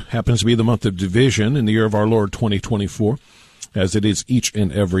month. Happens to be the month of division in the year of our Lord 2024, as it is each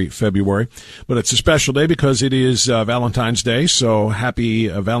and every February. But it's a special day because it is Valentine's Day, so happy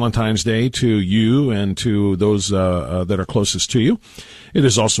Valentine's Day to you and to those that are closest to you. It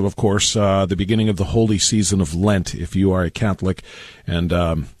is also, of course, the beginning of the holy season of Lent, if you are a Catholic, and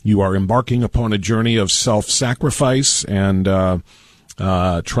you are embarking upon a journey of self-sacrifice and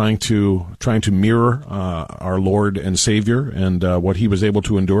trying to mirror our Lord and Savior and what he was able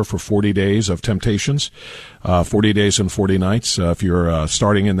to endure for 40 days of temptations, 40 days and 40 nights. If you're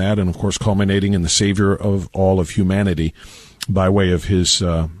starting in that, and of course culminating in the Savior of all of humanity by way of his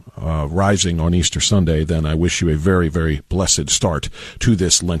rising on Easter Sunday, then I wish you a very, very blessed start to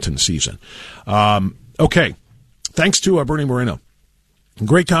this Lenten season. Okay, thanks to Bernie Moreno.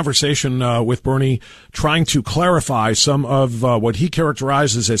 Great conversation with Bernie, trying to clarify some of what he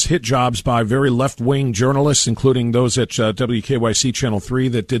characterizes as hit jobs by very left-wing journalists, including those at WKYC Channel 3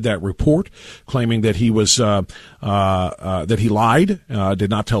 that did that report, claiming that he was that he lied, did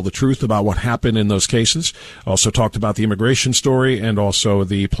not tell the truth about what happened in those cases. Also talked about the immigration story and also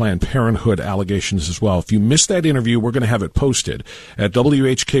the Planned Parenthood allegations as well. If you missed that interview, we're going to have it posted at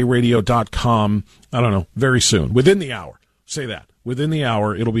WHKRadio.com, I don't know, very soon, within the hour. Say that. Within the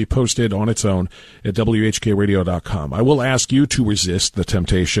hour, it'll be posted on its own at WHKRadio.com. I will ask you to resist the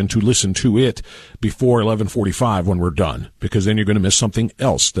temptation to listen to it before 11:45 when we're done, because then you're going to miss something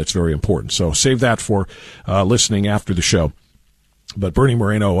else that's very important. So save that for listening after the show. But Bernie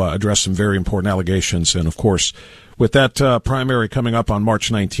Moreno addressed some very important allegations, and of course, with that primary coming up on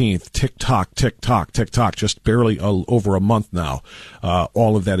March 19th, tick-tock, tick-tock, tick-tock, just barely over a month now,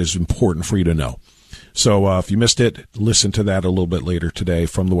 all of that is important for you to know. So if you missed it, listen to that a little bit later today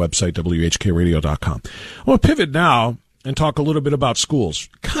from the website, WHKRadio.com. I want to pivot now and talk a little bit about schools,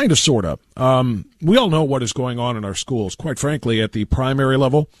 kind of, sort of. We all know what is going on in our schools, quite frankly, at the primary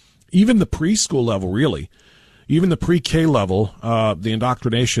level, even the preschool level, really. Even the pre-K level, the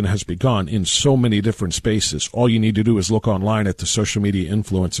indoctrination has begun in so many different spaces. All you need to do is look online at the social media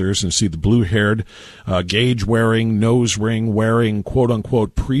influencers and see the blue-haired, gauge-wearing, nose ring-wearing,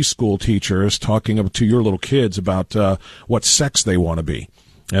 quote-unquote preschool teachers talking to your little kids about what sex they want to be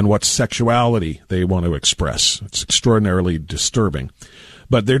and what sexuality they want to express. It's extraordinarily disturbing.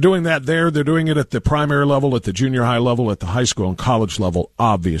 But they're doing that there. They're doing it at the primary level, at the junior high level, at the high school and college level,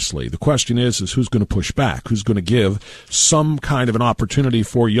 obviously. The question is who's going to push back? Who's going to give some kind of an opportunity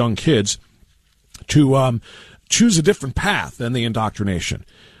for young kids to choose a different path than the indoctrination?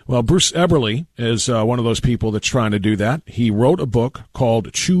 Well, Bruce Eberly is one of those people that's trying to do that. He wrote a book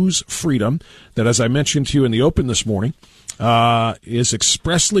called Choose Freedom that, as I mentioned to you in the open this morning, is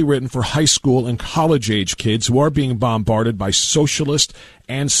expressly written for high school and college-age kids who are being bombarded by socialist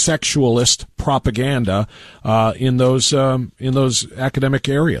and sexualist propaganda in those academic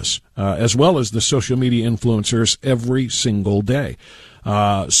areas, as well as the social media influencers every single day.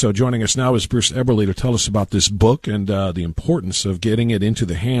 So joining us now is Bruce Eberly to tell us about this book and the importance of getting it into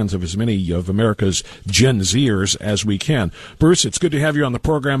the hands of as many of America's Gen Zers as we can. Bruce, it's good to have you on the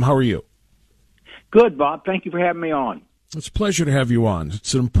program. How are you? Good, Bob. Thank you for having me on. It's a pleasure to have you on.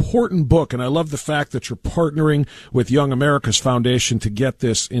 It's an important book, and I love the fact that you're partnering with Young America's Foundation to get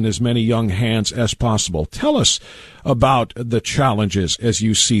this in as many young hands as possible. Tell us about the challenges as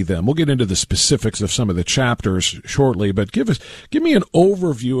you see them. We'll get into the specifics of some of the chapters shortly, but give me an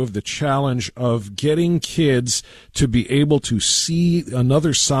overview of the challenge of getting kids to be able to see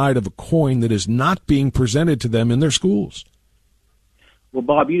another side of a coin that is not being presented to them in their schools. Well,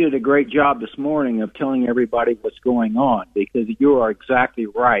 Bob, you did a great job this morning of telling everybody what's going on, because you are exactly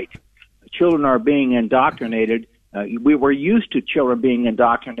right. Children are being indoctrinated. We were used to children being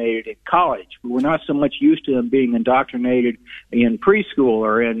indoctrinated in college. We were not so much used to them being indoctrinated in preschool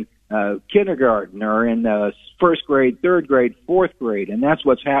or in kindergarten or in first grade, third grade, fourth grade, and that's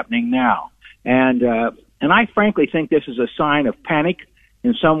what's happening now. And I frankly think this is a sign of panic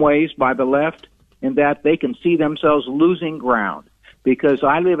in some ways by the left, in that they can see themselves losing ground. Because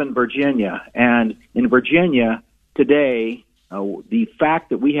I live in Virginia, and in Virginia today, the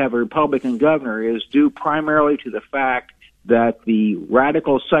fact that we have a Republican governor is due primarily to the fact that the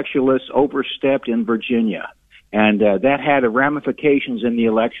radical sexualists overstepped in Virginia. And that had ramifications in the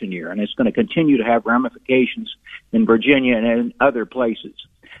election year, and it's going to continue to have ramifications in Virginia and in other places.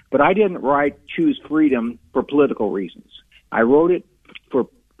 But I didn't write Choose Freedom for political reasons. I wrote it for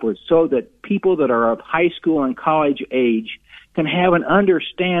so that people that are of high school and college age can have an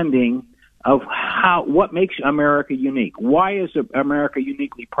understanding of what makes America unique. Why is America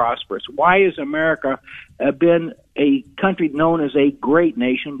uniquely prosperous? Why has America been a country known as a great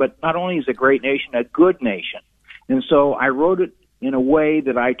nation, but not only as a great nation, a good nation? And so I wrote it in a way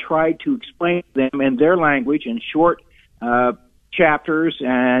that I tried to explain to them in their language in short chapters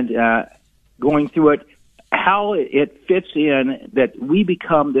and going through it, how it fits in that we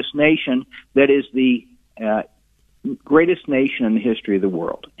become this nation that is the greatest nation in the history of the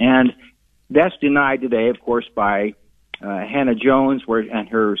world. And that's denied today, of course, by Hannah Jones and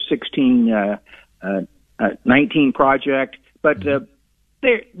her 1619 project. But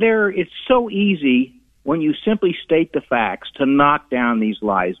it's so easy when you simply state the facts to knock down these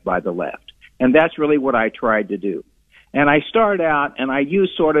lies by the left. And that's really what I tried to do. And I started out, and I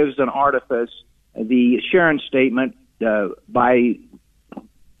used sort of as an artifice the Sharon Statement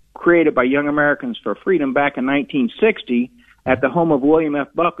created by Young Americans for Freedom back in 1960 at the home of William F.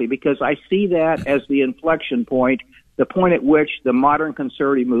 Buckley, because I see that as the inflection point, the point at which the modern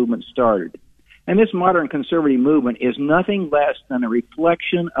conservative movement started. And this modern conservative movement is nothing less than a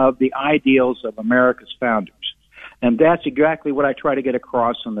reflection of the ideals of America's founders. And that's exactly what I try to get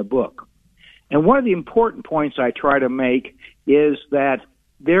across in the book. And one of the important points I try to make is that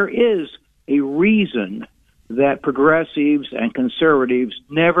there is a reason that progressives and conservatives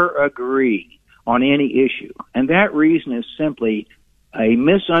never agree on any issue. And that reason is simply a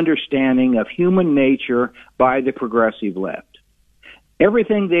misunderstanding of human nature by the progressive left.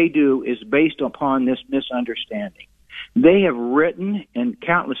 Everything they do is based upon this misunderstanding. They have written in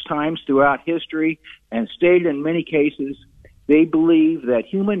countless times throughout history and stated in many cases they believe that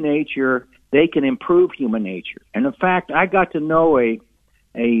human nature, they can improve human nature. And in fact, I got to know a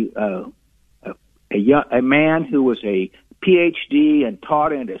man who was a PhD and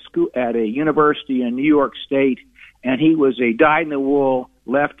taught at a university in New York State, and he was a dyed-in-the-wool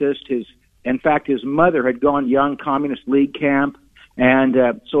leftist. In fact, his mother had gone Young Communist League camp, and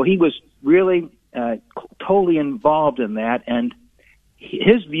so he was really totally involved in that. And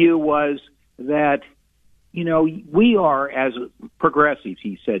his view was that, we are, as progressives,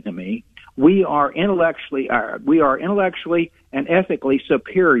 he said to me, we are intellectually and ethically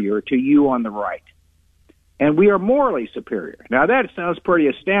superior to you on the right. And we are morally superior. Now, that sounds pretty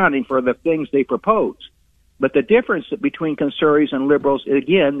astounding for the things they propose. But the difference between conservatives and liberals is,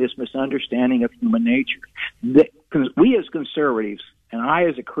 again, this misunderstanding of human nature. We as conservatives, and I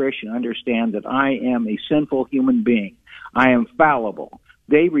as a Christian, understand that I am a sinful human being. I am fallible.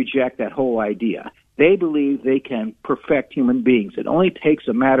 They reject that whole idea. They believe they can perfect human beings. It only takes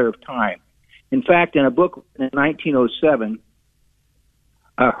a matter of time. In fact, in a book in 1907,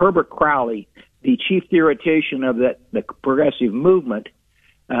 Herbert Crowley, the chief theoretician of the progressive movement,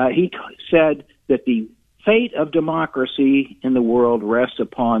 he said that the fate of democracy in the world rests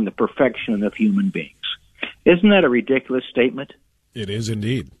upon the perfection of human beings. Isn't that a ridiculous statement? It is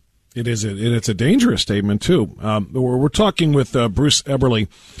indeed. It is, and it's a dangerous statement, too. We're talking with Bruce Eberly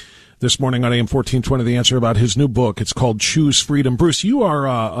this morning on AM 1420, The Answer, about his new book. It's called Choose Freedom. Bruce, you are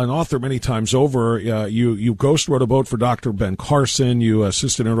an author many times over. You ghost wrote a book for Dr. Ben Carson. You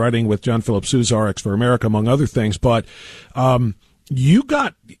assisted in writing with John Philip Sousa, RX for America, among other things. But you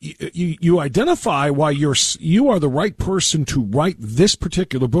identify why you are the right person to write this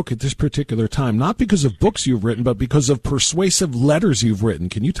particular book at this particular time, not because of books you've written, but because of persuasive letters you've written.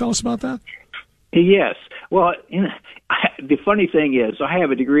 Can you tell us about that? Yes. Well, the funny thing is, I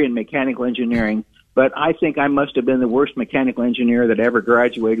have a degree in mechanical engineering, but I think I must have been the worst mechanical engineer that ever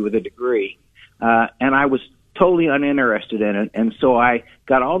graduated with a degree. And I was totally uninterested in it. And so I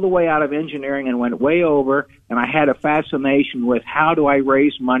got all the way out of engineering and went way over, and I had a fascination with how do I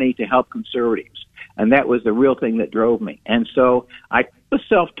raise money to help conservatives. And that was the real thing that drove me. And so I was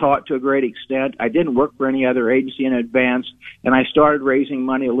self-taught to a great extent. I didn't work for any other agency in advance, and I started raising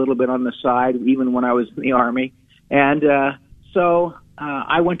money a little bit on the side, even when I was in the Army. And so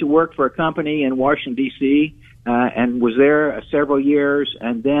I went to work for a company in Washington, D.C., and was there several years.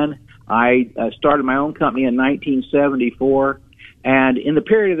 And then I started my own company in 1974. And in the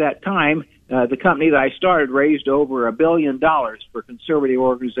period of that time, the company that I started raised over $1 billion for conservative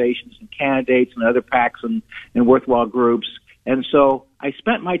organizations and candidates and other PACs and worthwhile groups. And so I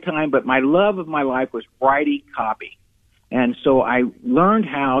spent my time, but my love of my life was writing copy. And so I learned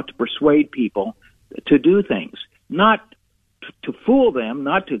how to persuade people to do things, not to fool them,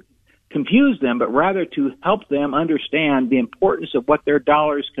 not to confuse them, but rather to help them understand the importance of what their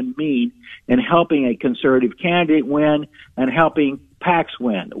dollars can mean in helping a conservative candidate win and helping PACs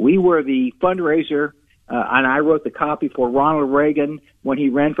win. We were the fundraiser, and I wrote the copy for Ronald Reagan when he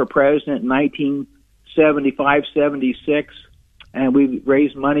ran for president in 1975-76, and we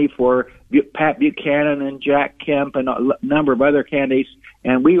raised money for Pat Buchanan and Jack Kemp and a number of other candidates,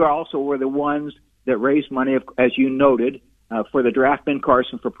 and we also were the ones that raised money, as you noted, for the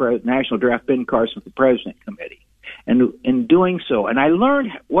National Draft Ben Carson for President Committee. And in doing so, and I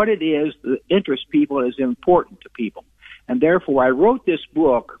learned what it is that interests people and is important to people. And therefore, I wrote this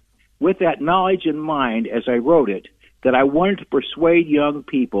book with that knowledge in mind as I wrote it, that I wanted to persuade young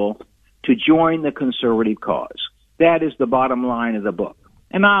people to join the conservative cause. That is the bottom line of the book.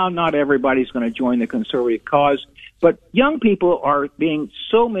 And now, not everybody's going to join the conservative cause, but young people are being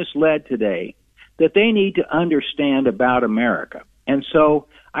so misled today that they need to understand about America. And so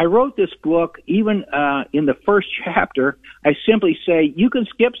I wrote this book. Even in the first chapter, I simply say you can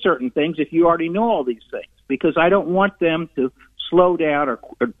skip certain things if you already know all these things, because I don't want them to slow down or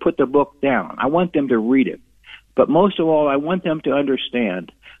put the book down. I want them to read it. But most of all, I want them to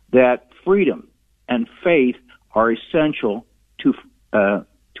understand that freedom and faith are essential to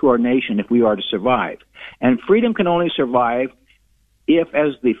our nation if we are to survive. And freedom can only survive if,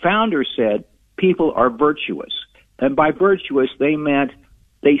 as the founders said, people are virtuous. And by virtuous, they meant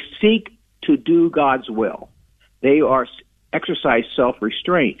they seek to do God's will. They exercise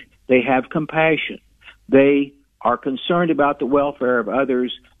self-restraint. They have compassion. They are concerned about the welfare of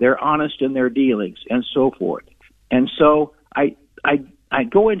others. They're honest in their dealings, and so forth. And so I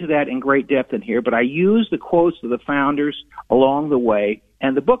go into that in great depth in here, but I use the quotes of the founders along the way.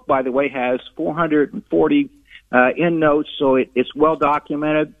 And the book, by the way, has 440 endnotes, so it's well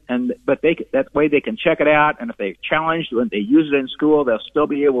documented. But that way they can check it out, and if they're challenged when they use it in school, they'll still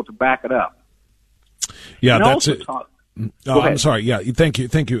be able to back it up. Yeah, and that's it. I'm sorry. Yeah, thank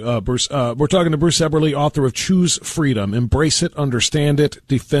you, Bruce. We're talking to Bruce Eberly, author of Choose Freedom: Embrace It, Understand It,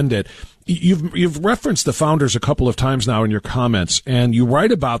 Defend It. You've referenced the founders a couple of times now in your comments, and you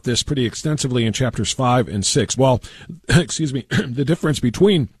write about this pretty extensively in chapters 5 and 6. Well, excuse me, the difference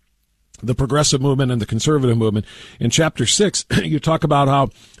between the progressive movement and the conservative movement. In chapter 6, you talk about how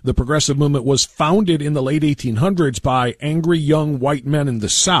the progressive movement was founded in the late 1800s by angry young white men in the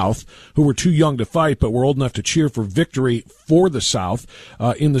South who were too young to fight but were old enough to cheer for victory for the South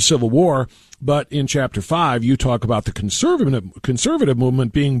in the Civil War. But in chapter 5, you talk about the conservative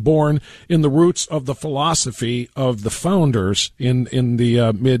movement being born in the roots of the philosophy of the founders in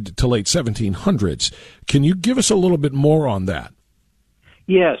the mid to late 1700s. Can you give us a little bit more on that?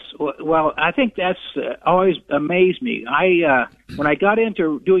 Yes. Well, I think that's always amazed me. When I got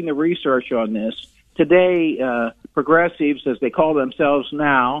into doing the research on this, today progressives, as they call themselves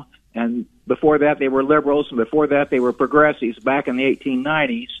now, and before that they were liberals, and before that they were progressives back in the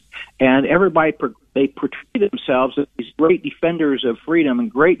 1890s, and everybody, they portray themselves as these great defenders of freedom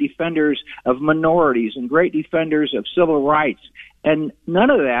and great defenders of minorities and great defenders of civil rights, and none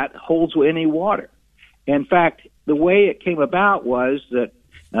of that holds any water. In fact, the way it came about was that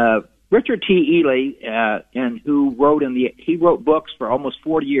Richard T. Ely, who wrote books for almost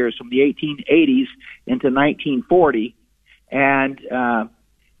 40 years, from the 1880s into 1940, and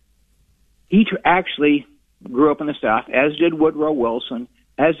he actually grew up in the South, as did Woodrow Wilson,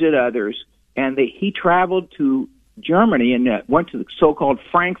 as did others, and he traveled to Germany and went to the so-called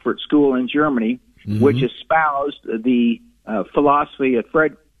Frankfurt School in Germany, which espoused the philosophy of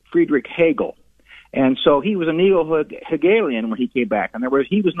Friedrich Hegel. And so he was a neo-Hegelian when he came back, and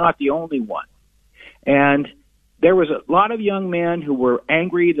he was not the only one. And there was a lot of young men who were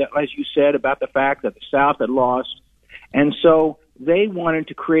angry, that, as you said, about the fact that the South had lost, and so they wanted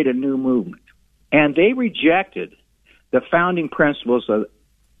to create a new movement. And they rejected the founding principles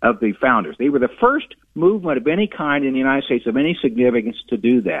of the founders. They were the first movement of any kind in the United States of any significance to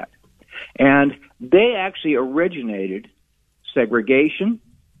do that. And they actually originated segregation,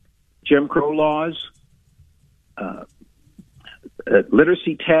 Jim Crow laws,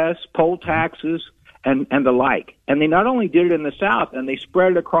 literacy tests, poll taxes, and the like. And they not only did it in the South, and they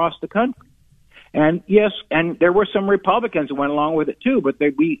spread it across the country. And yes, and there were some Republicans that went along with it too, but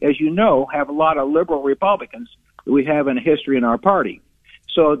we, as you know, have a lot of liberal Republicans that we have in history in our party.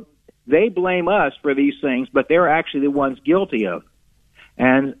 So they blame us for these things, but they're actually the ones guilty of.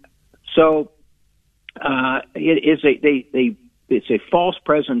 And so it's a false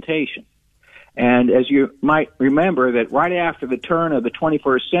presentation. And as you might remember, that right after the turn of the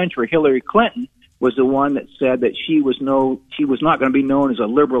 21st century, Hillary Clinton was the one that said that she was not going to be known as a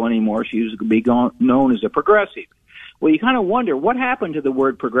liberal anymore. She was going to be known as a progressive. Well, you kind of wonder what happened to the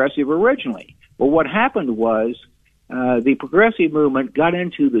word progressive originally. Well, what happened was the progressive movement got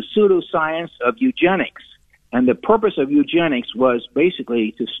into the pseudoscience of eugenics, and the purpose of eugenics was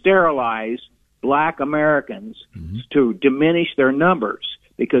basically to sterilize black Americans to diminish their numbers,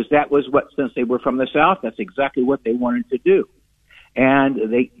 because that was what, since they were from the South, that's exactly what they wanted to do. And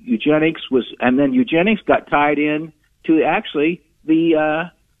eugenics got tied in to actually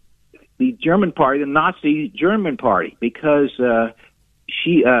the German party, the Nazi German party, because the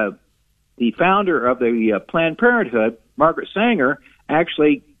founder of the Planned Parenthood, Margaret Sanger,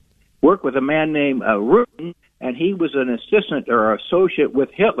 actually worked with a man named Rudin, and he was an assistant or associate with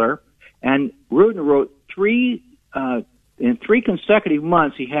Hitler. And Rudin wrote in 3 consecutive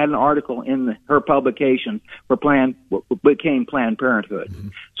months, he had an article in her publication for what became Planned Parenthood.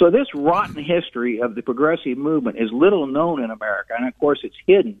 So this rotten history of the progressive movement is little known in America, and of course it's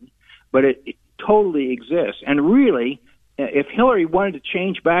hidden, but it totally exists. And really, if Hillary wanted to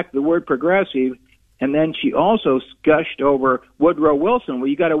change back the word progressive, and then she also gushed over Woodrow Wilson, well,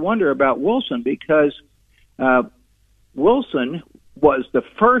 you got to wonder about Wilson, because Wilson was the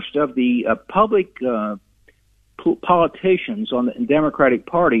first of the public politicians on the Democratic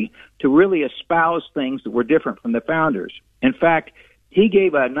Party to really espouse things that were different from the founders. In fact, he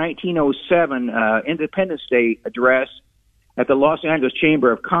gave a 1907 Independence Day address at the Los Angeles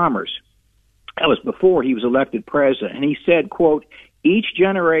Chamber of Commerce. That was before he was elected president. And he said, quote, "Each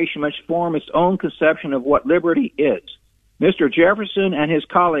generation must form its own conception of what liberty is. Mr. Jefferson and his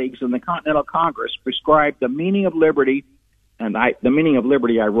colleagues in the Continental Congress prescribed the meaning of liberty," and the meaning of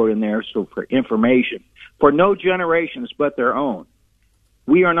liberty I wrote in there so for information, "for no generations but their own.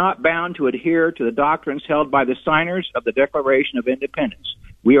 We are not bound to adhere to the doctrines held by the signers of the Declaration of Independence.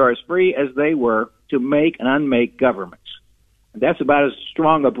 We are as free as they were to make and unmake governments." And that's about as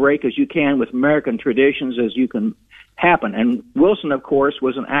strong a break as you can with American traditions as you can happen. And Wilson, of course,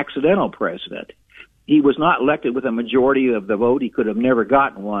 was an accidental president. He was not elected with a majority of the vote. He could have never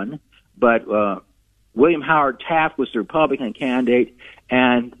gotten one. But William Howard Taft was the Republican candidate,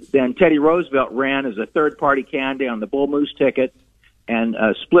 and then Teddy Roosevelt ran as a third-party candidate on the Bull Moose ticket and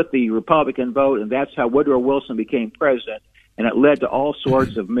split the Republican vote, and that's how Woodrow Wilson became president, and it led to all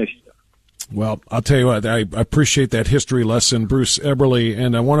sorts of mischief. Well, I'll tell you what, I appreciate that history lesson, Bruce Eberly,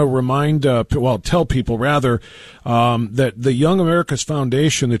 and I want to remind, tell people rather, that the Young America's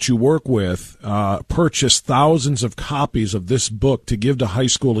Foundation that you work with purchased thousands of copies of this book to give to high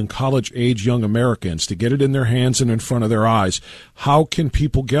school and college-age young Americans, to get it in their hands and in front of their eyes. How can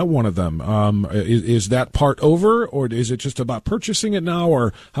people get one of them? Is that part over, or is it just about purchasing it now,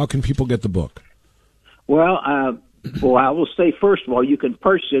 or how can people get the book? Well, I will say, first of all, you can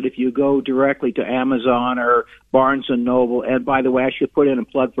purchase it if you go directly to Amazon or Barnes & Noble. And by the way, I should put in a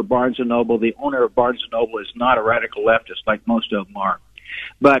plug for Barnes & Noble. The owner of Barnes & Noble is not a radical leftist like most of them are.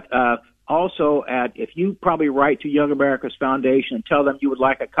 But also, if you probably write to Young America's Foundation and tell them you would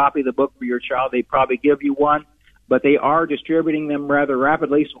like a copy of the book for your child, they probably give you one. But they are distributing them rather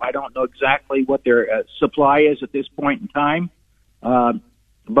rapidly, so I don't know exactly what their supply is at this point in time.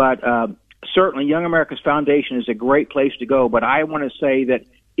 Certainly, Young America's Foundation is a great place to go, but I want to say that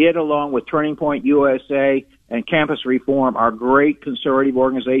it, along with Turning Point USA and Campus Reform, are great conservative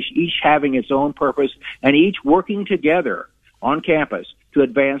organizations, each having its own purpose and each working together on campus to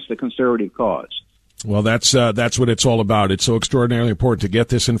advance the conservative cause. Well, that's what it's all about. It's so extraordinarily important to get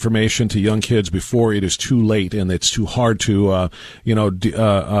this information to young kids before it is too late, and it's too hard to,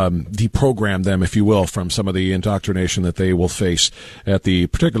 deprogram them, if you will, from some of the indoctrination that they will face at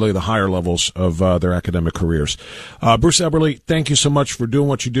particularly the higher levels of their academic careers. Bruce Eberly, thank you so much for doing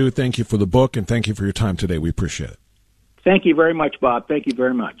what you do. Thank you for the book, and thank you for your time today. We appreciate it. Thank you very much, Bob. Thank you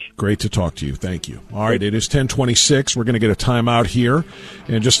very much. Great to talk to you. Thank you. All right, it is 10:26. We're going to get a timeout here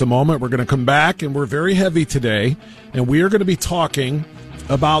in just a moment. We're going to come back, and we're very heavy today, and we are going to be talking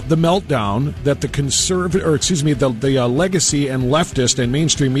about the meltdown that the legacy and leftist and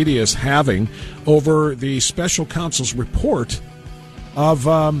mainstream media is having over the special counsel's report of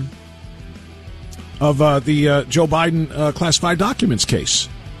the Joe Biden classified documents case.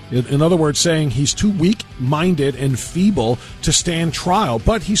 In other words, saying he's too weak-minded and feeble to stand trial,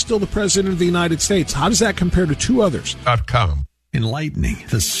 but he's still the president of the United States. How does that compare to two others? Enlightening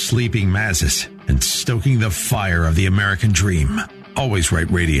the sleeping masses and stoking the fire of the American dream. Always Right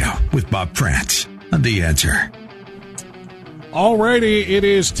Radio with Bob Frantz on The Answer. Alrighty, it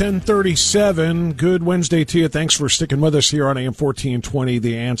is 10:37. Good Wednesday to you. Thanks for sticking with us here on AM 1420,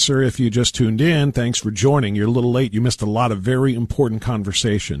 The Answer. If you just tuned in, thanks for joining. You're a little late. You missed a lot of very important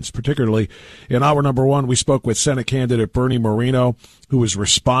conversations, particularly in hour number one. We spoke with Senate candidate Bernie Moreno, who was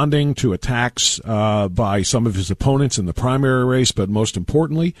responding to attacks by some of his opponents in the primary race, but most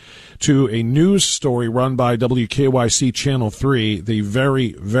importantly, to a news story run by WKYC Channel 3, the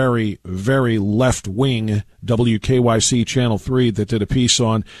very, very, very left-wing WKYC Channel 3 that did a piece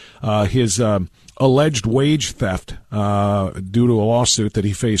on his alleged wage theft due to a lawsuit that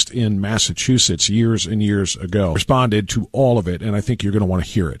he faced in Massachusetts years and years ago. Responded to all of it, and I think you're going to want to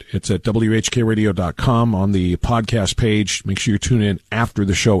hear it. It's at WHKRadio.com on the podcast page. Make sure you tune in after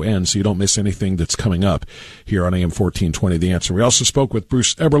the show ends so you don't miss anything that's coming up here on AM 1420, The Answer. We also spoke with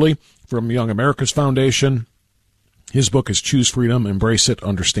Bruce Eberly from Young America's Foundation. His book is Choose Freedom, Embrace It,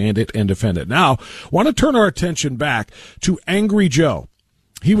 Understand It, and Defend It. Now, I want to turn our attention back to Angry Joe.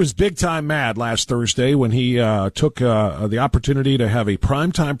 He was big-time mad last Thursday when he took the opportunity to have a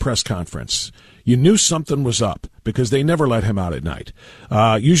primetime press conference. You knew something was up because they never let him out at night.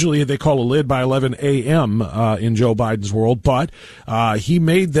 Usually they call a lid by 11 a.m. In Joe Biden's world, but he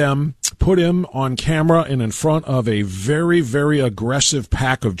made them put him on camera and in front of a very, very aggressive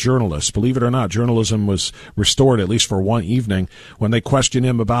pack of journalists. Believe it or not, journalism was restored, at least for one evening, when they questioned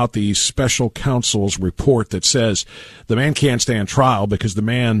him about the special counsel's report that says the man can't stand trial because the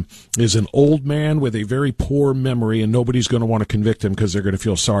man is an old man with a very poor memory and nobody's going to want to convict him because they're going to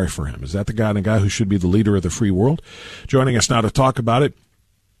feel sorry for him. Is that the guy who should be the leader of the free world? Joining us now to talk about it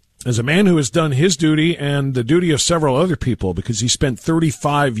is a man who has done his duty and the duty of several other people because he spent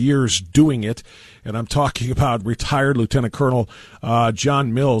 35 years doing it. And I'm talking about retired Lieutenant Colonel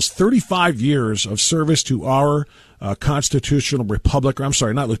John Mills, 35 years of service to our constitutional republic. I'm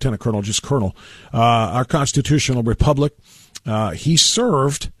sorry, not Lieutenant Colonel, just Colonel. Our constitutional republic. He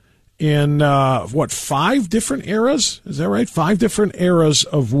served in, 5 different eras? Is that right? 5 different eras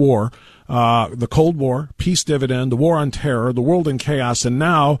of war. The Cold War, peace dividend, the war on terror, the world in chaos, and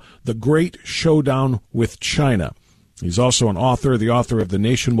now the great showdown with China. He's also an author, the author of The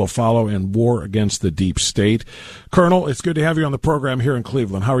Nation Will Follow and War Against the Deep State. Colonel, it's good to have you on the program here in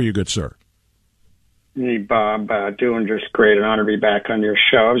Cleveland. How are you, good sir? Hey, Bob, doing just great. An honor to be back on your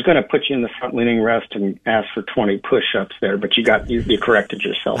show. I was going to put you in the front-leaning rest and ask for 20 push-ups there, but you corrected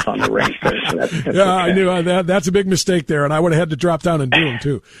yourself on the range there. So that's yeah, okay. I knew that's a big mistake there, and I would have had to drop down and do them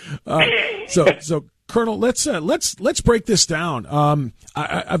too. So Colonel, let's break this down.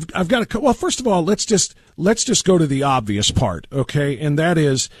 I've got well, first of all, let's just go to the obvious part, okay? And that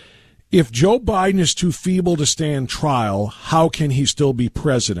is, if Joe Biden is too feeble to stand trial, how can he still be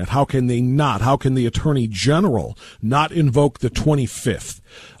president? How can they not? How can the Attorney General not invoke the 25th?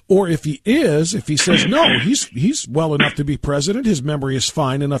 Or if he says, no, he's well enough to be president, his memory is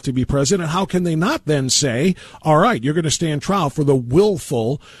fine enough to be president, how can they not then say, all right, you're going to stand trial for the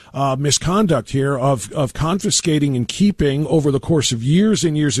willful misconduct here of confiscating and keeping over the course of years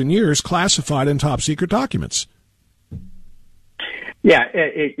and years and years classified and top secret documents? Yeah,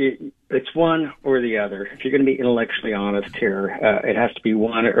 it's one or the other. If you're going to be intellectually honest here, it has to be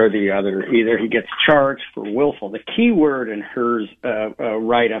one or the other. Either he gets charged for willful. The key word in her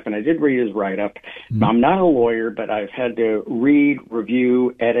write-up, and I did read his write-up. Mm-hmm. I'm not a lawyer, but I've had to read,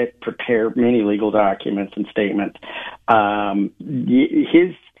 review, edit, prepare many legal documents and statements.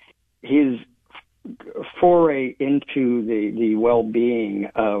 His foray into the well-being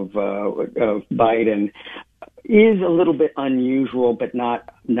of Biden is a little bit unusual, but not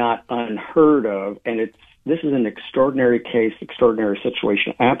unheard of. And this is an extraordinary case, extraordinary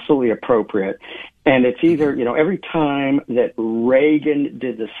situation, absolutely appropriate. And it's either, every time that Reagan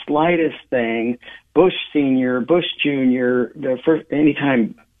did the slightest thing, Bush Sr., Bush Jr.,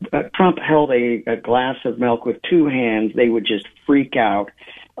 anytime Trump held a glass of milk with 2 hands, they would just freak out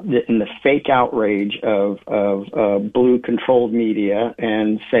in the fake outrage of blue controlled media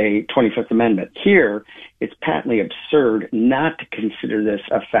and say 25th Amendment. Here, it's patently absurd not to consider this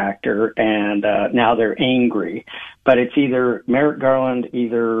a factor, and now they're angry. But it's either Merrick Garland,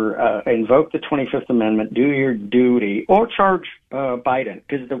 invoke the 25th Amendment, do your duty, or charge Biden.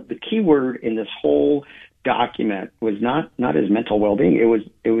 Because the key word in this whole document was not his mental well-being. It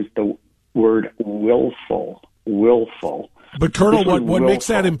was the word willful. But Colonel, what makes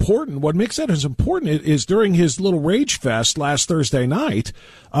that important? What makes that as important is during his little rage fest last Thursday night,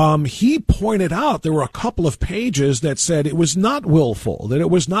 he pointed out there were a couple of pages that said it was not willful, that it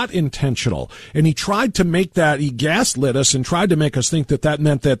was not intentional, and he tried to make that. He gaslit us and tried to make us think that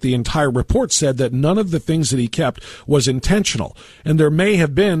meant that the entire report said that none of the things that he kept was intentional. And there may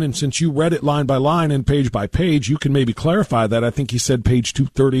have been, and since you read it line by line and page by page, you can maybe clarify that. I think he said page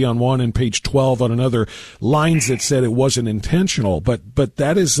 230 on one and page 12 on another, lines that said it wasn't intentional, but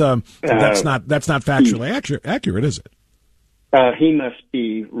that is that's not factually accurate, is it? He must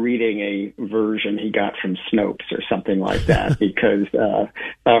be reading a version he got from Snopes or something like that, because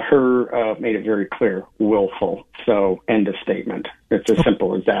her made it very clear, willful. So end of statement. It's as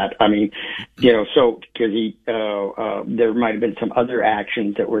simple as that. I mean, so because there might have been some other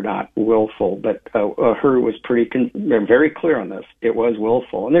actions that were not willful, but her was very clear on this. It was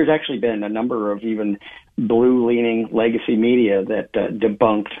willful, and there's actually been a number of even blue-leaning legacy media that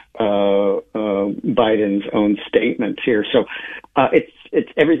debunked Biden's own statements here. So it's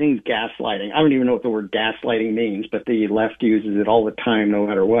everything's gaslighting. I don't even know what the word gaslighting means, but the left uses it all the time, no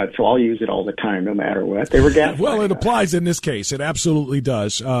matter what. So I'll use it all the time, no matter what. They were gaslighting. Well, it applies in this case. It absolutely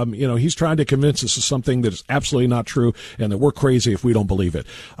does. He's trying to convince us of something that is absolutely not true, and that we're crazy if we don't believe it.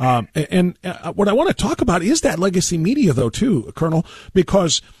 And what I want to talk about is that legacy media, though, too, Colonel,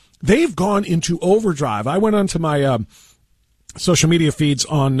 because they've gone into overdrive. I went onto my social media feeds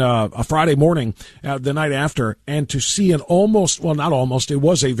on a Friday morning, the night after, and to see it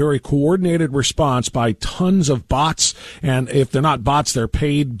was a very coordinated response by tons of bots, and if they're not bots, they're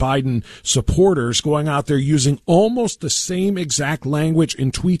paid Biden supporters going out there using almost the same exact language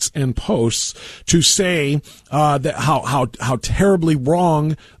in tweets and posts to say that how terribly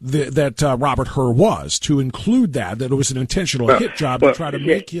wrong that Robert Hur was, to include that it was an intentional hit job to try to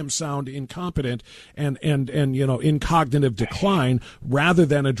make him sound incompetent and in cognitive decline, rather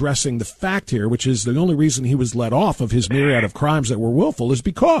than addressing the fact here, which is the only reason he was let off of his myriad of crimes that were willful is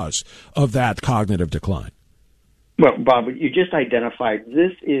because of that cognitive decline. Well, Bob, you just identified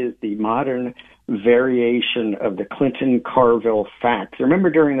this is the modern variation of the Clinton-Carville fax. Remember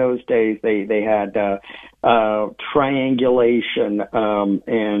during those days they had triangulation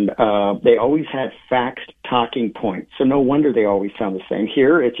and they always had faxed talking points. So no wonder they always sound the same.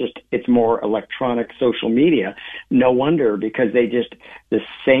 Here it's more electronic social media. No wonder, because the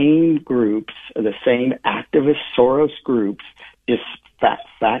same groups, the same activist Soros groups just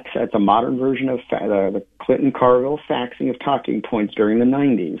fax. That's a modern version of the Clinton-Carville faxing of talking points during the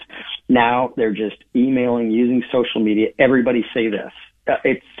 90s. Now they're just emailing, using social media. Everybody say this.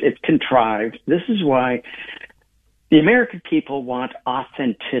 It's contrived. This is why the American people want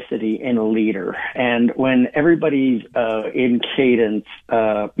authenticity in a leader. And when everybody's in cadence,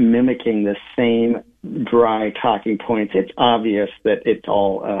 mimicking the same dry talking points, it's obvious that it's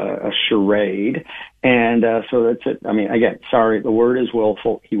all a charade. And so that's it. I mean, again, sorry, the word is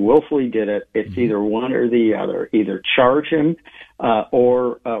willful. He willfully did it. It's either one or the other. Either charge him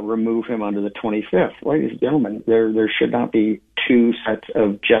or remove him under the 25th. Ladies and gentlemen, there should not be two sets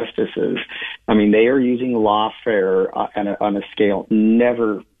of justices. I mean, they are using lawfare on a scale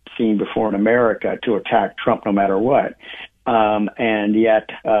never seen before in America to attack Trump no matter what. And yet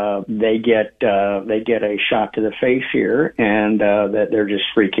they get a shot to the face here, and that they're just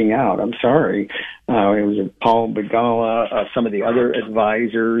freaking out. I'm sorry. It was Paul Begala, some of the other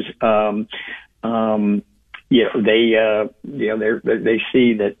advisors. They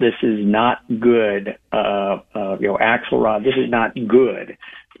see that this is not good. Axelrod, this is not good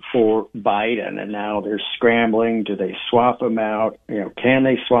for Biden, and now they're scrambling. Do they swap him out? Can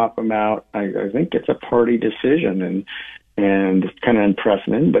they swap him out? I think it's a party decision, and it's kind of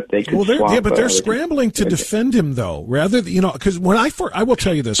unprecedented, but they could swap. But they're scrambling to defend him, though, rather than, because when I will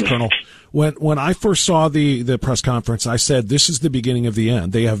tell you this, Colonel, when I first saw the press conference, I said, this is the beginning of the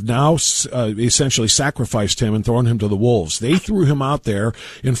end. They have now essentially sacrificed him and thrown him to the wolves. They threw him out there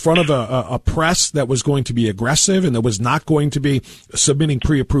in front of a press that was going to be aggressive and that was not going to be submitting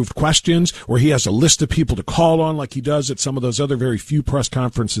pre-approved questions, where he has a list of people to call on like he does at some of those other very few press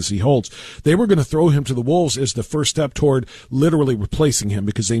conferences he holds. They were going to throw him to the wolves as the first step toward literally replacing him,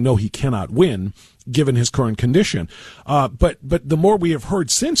 because they know he cannot win given his current condition. But the more we have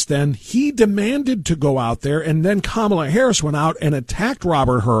heard since then, he demanded to go out there, and then Kamala Harris went out and attacked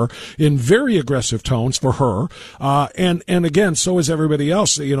Robert Hur in very aggressive tones for her. And again, so is everybody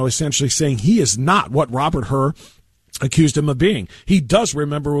else, essentially saying he is not what Robert Hur accused him of being. He does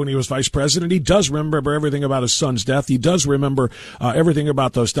remember when he was vice president. He does remember everything about his son's death. He does remember everything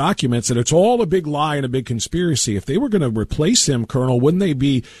about those documents, and it's all a big lie and a big conspiracy. If they were going to replace him, Colonel, wouldn't they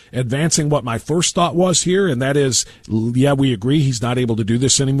be advancing what my first thought was here, and that is, yeah, we agree he's not able to do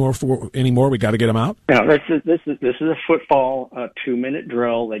this anymore. We got to get him out. No, this is a football 2-minute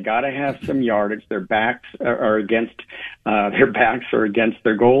drill. They got to have some yardage. Their backs are against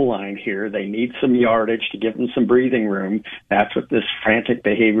their goal line here. They need some yardage to give them some breathing room. That's what this frantic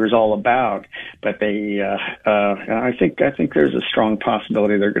behavior is all about. But I think there's a strong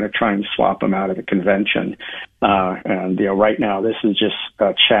possibility they're going to try and swap them out of the convention. And right now this is just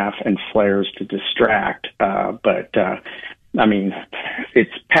chaff and flares to distract. But I mean,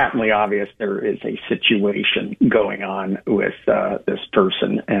 it's patently obvious there is a situation going on with this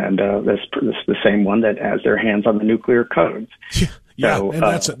person, and this the same one that has their hands on the nuclear codes. Yeah, so, and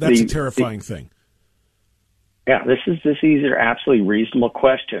that's a terrifying thing. Yeah, these are absolutely reasonable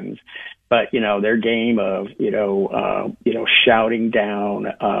questions, but their game of shouting down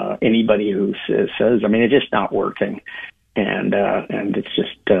anybody who says, I mean, it's just not working, and it's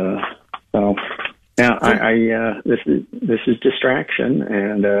just so. Now, this is distraction,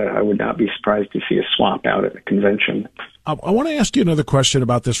 and I would not be surprised to see a swap out at the convention. I want to ask you another question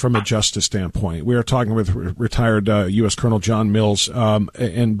about this from a justice standpoint. We are talking with retired U.S. Colonel John Mills,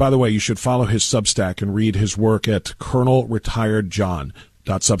 and by the way, you should follow his Substack and read his work at Colonel Retired John.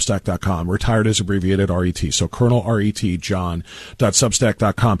 John.substack.com. Retired is abbreviated RET. So Colonel RET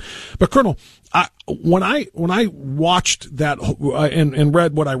John.substack.com. But Colonel, when I watched that and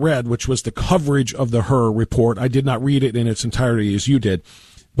read what I read, which was the coverage of the Hur report, I did not read it in its entirety as you did.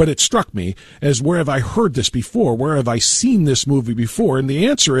 But it struck me as, where have I heard this before? Where have I seen this movie before? And the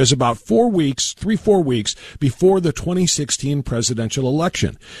answer is about 4 weeks before the 2016 presidential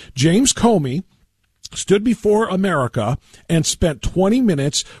election. James Comey stood before America and spent 20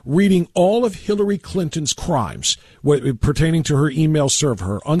 minutes reading all of Hillary Clinton's crimes pertaining to her email server,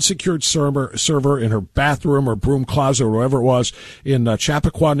 her unsecured server in her bathroom or broom closet or wherever it was in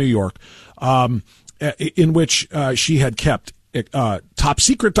Chappaqua, New York, in which she had kept top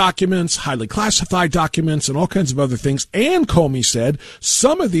secret documents, highly classified documents, and all kinds of other things. And Comey said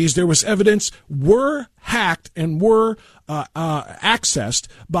some of these, there was evidence, were hacked and were accessed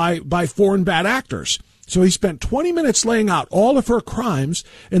by foreign bad actors. So he spent 20 minutes laying out all of her crimes,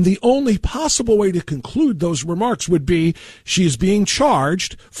 and the only possible way to conclude those remarks would be she is being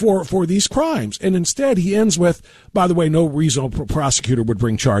charged for these crimes. And instead, he ends with, by the way, no reasonable prosecutor would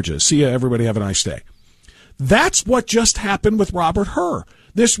bring charges. See ya, everybody, have a nice day. That's what just happened with Robert Hur.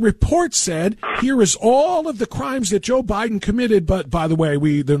 This report said, here is all of the crimes that Joe Biden committed, but by the way,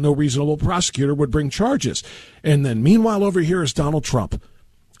 no reasonable prosecutor would bring charges. And then meanwhile, over here is Donald Trump.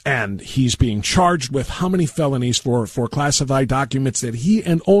 And he's being charged with how many felonies for classified documents that he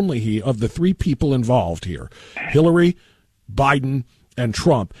and only he, of the three people involved here, Hillary, Biden, and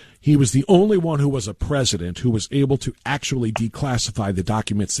Trump, he was the only one who was a president who was able to actually declassify the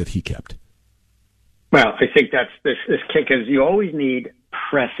documents that he kept. Well, I think that's this because you always need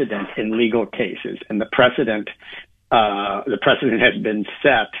precedent in legal cases, and the precedent has been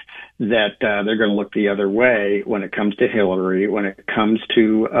set that they're going to look the other way when it comes to Hillary, when it comes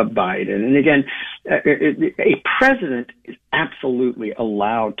to Biden. And again, a president is absolutely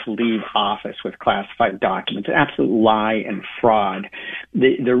allowed to leave office with classified documents. An absolute lie and fraud.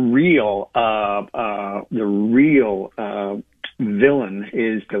 The real villain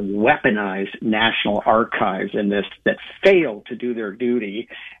is the weaponized National Archives in this, that failed to do their duty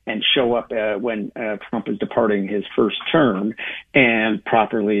and show up when Trump is departing his first term and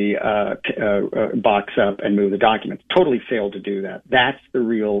properly box up and move the documents. Totally failed to do that. That's the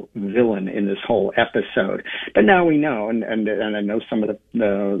real villain in this whole episode. But now we know, and I know some of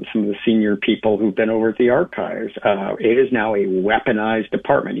the senior people who've been over at the archives. It is now a weaponized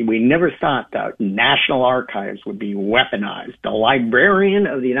department. We never thought that National Archives would be weaponized. The librarian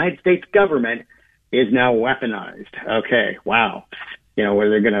of the United States government is now weaponized. Okay, wow. Where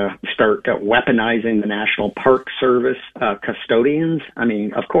they're going to start weaponizing the National Park Service custodians. I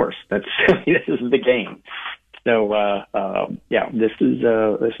mean, of course, this is the game. So, this is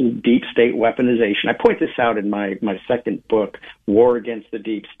deep state weaponization. I point this out in my second book, War Against the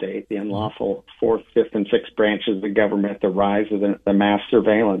Deep State, the unlawful fourth, fifth, and sixth branches of the government, the rise of the mass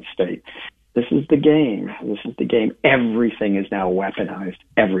surveillance state. This is the game. Everything is now weaponized.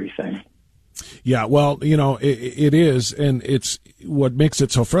 Everything. Yeah, well, it is, and it's what makes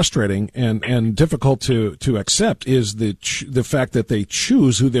it so frustrating and difficult to accept is the fact that they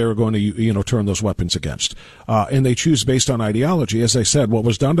choose who they're going to turn those weapons against, and they choose based on ideology. As I said, what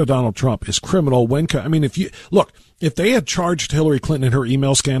was done to Donald Trump is criminal. If they had charged Hillary Clinton in her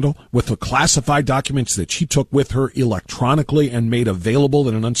email scandal with the classified documents that she took with her electronically and made available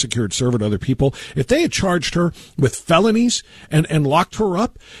in an unsecured server to other people, if they had charged her with felonies and locked her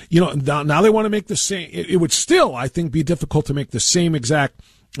up, now they want to make the same. It would still, I think, be difficult to make the same exact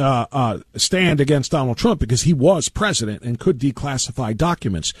stand against Donald Trump because he was president and could declassify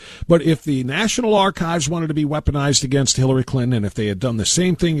documents. But if the National Archives wanted to be weaponized against Hillary Clinton, and if they had done the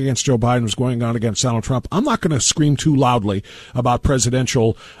same thing against Joe Biden was going on against Donald Trump, I'm not going to scream too loudly about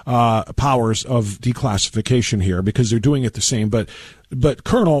presidential powers of declassification here because they're doing it the same. But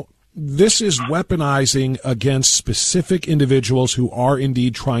Colonel, this is weaponizing against specific individuals who are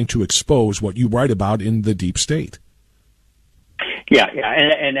indeed trying to expose what you write about in the deep state. Yeah,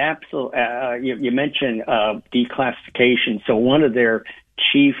 and absolutely. You mentioned declassification. So one of their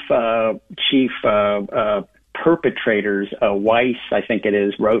chief perpetrators, Weiss, I think it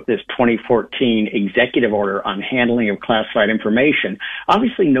is, wrote this 2014 executive order on handling of classified information.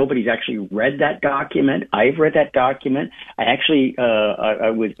 Obviously, nobody's actually read that document. I've read that document. I actually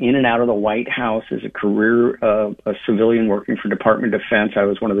I was in and out of the White House as a career a civilian working for Department of Defense. I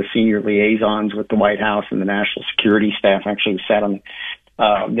was one of the senior liaisons with the White House and the national security staff. I actually sat on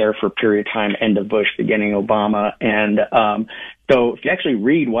there for a period of time, end of Bush, beginning Obama, and So if you actually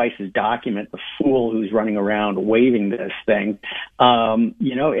read Weiss's document, the fool who's running around waving this thing,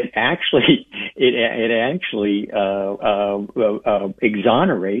 it actually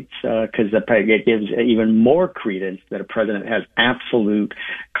exonerates, because it gives even more credence that a president has absolute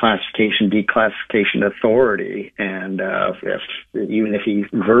classification, declassification authority. And even if he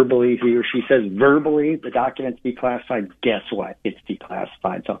or she says verbally the document's declassified, guess what? It's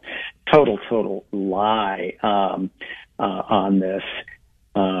declassified. So total lie on this.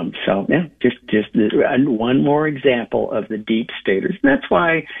 Just one more example of the deep staters. And that's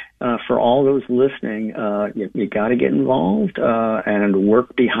why, for all those listening, you got to get involved and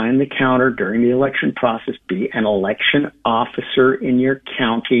work behind the counter during the election process. Be an election officer in your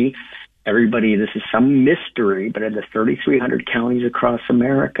county. Everybody, this is some mystery, but in the 3,300 counties across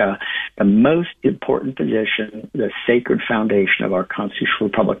America, the most important position, the sacred foundation of our constitutional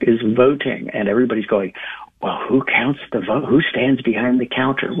republic, is voting. And everybody's going, well, who counts the vote? Who stands behind the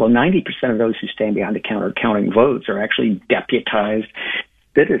counter? Well, 90% of those who stand behind the counter counting votes are actually deputized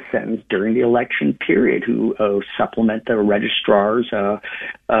citizens during the election period who supplement the registrar's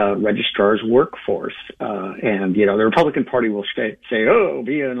workforce. And the Republican Party will say, "Oh,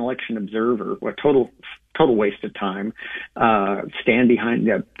 be an election observer." What total waste of time. Stand behind,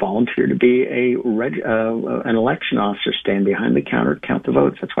 volunteer to be an election officer. Stand behind the counter, count the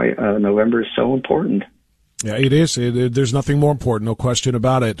votes. That's why November is so important. Yeah, it is. There's nothing more important, no question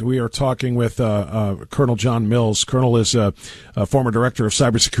about it. We are talking with Colonel John Mills. Colonel is a former director of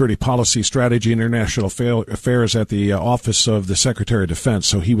cybersecurity policy, strategy, and international affairs at the Office of the Secretary of Defense.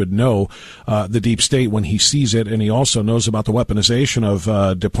 So he would know the deep state when he sees it, and he also knows about the weaponization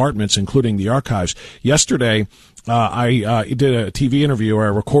of departments, including the archives. Yesterday, I did a TV interview where I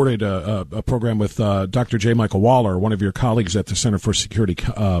recorded a program with Dr. J. Michael Waller, one of your colleagues at the Center for Security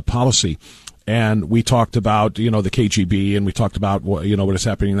Policy. And we talked about, the KGB, and we talked about what is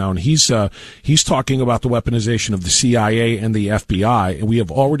happening now. And he's talking about the weaponization of the CIA and the FBI. And we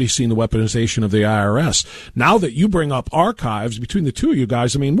have already seen the weaponization of the IRS. Now that you bring up archives, between the two of you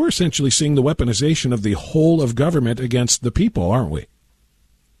guys, we're essentially seeing the weaponization of the whole of government against the people, aren't we?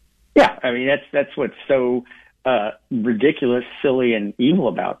 Yeah. That's what's so ridiculous, silly, and evil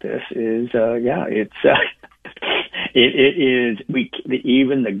about this is, it is.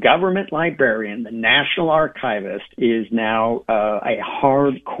 Even the government librarian, the national archivist, is now a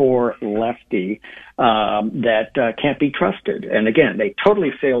hardcore lefty that can't be trusted. And again, they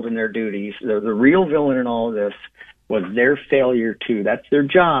totally failed in their duties. The real villain in all of this was their failure to. That's their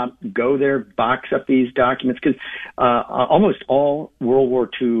job. Go there, box up these documents, because almost all World War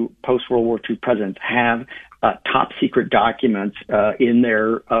II, post-World War II presidents have top secret documents in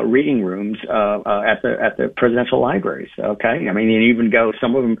their reading rooms at the presidential libraries. Okay, you even go.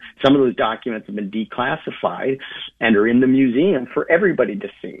 Some of those documents have been declassified and are in the museum for everybody to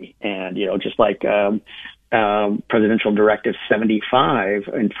see. And just like Presidential Directive 75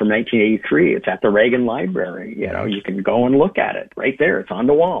 from 1983, it's at the Reagan Library. You can go and look at it right there. It's on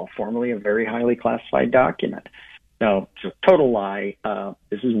the wall. Formerly a very highly classified document. No, it's a total lie.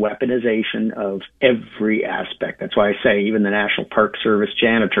 This is weaponization of every aspect. That's why I say even the National Park Service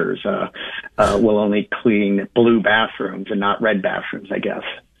janitors will only clean blue bathrooms and not red bathrooms, I guess.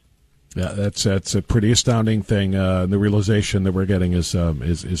 Yeah, that's a pretty astounding thing. The realization that we're getting is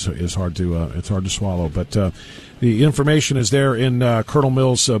hard to swallow. But the information is there in Colonel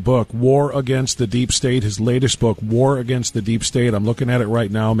Mills' book, War Against the Deep State, his latest book, War Against the Deep State. I'm looking at it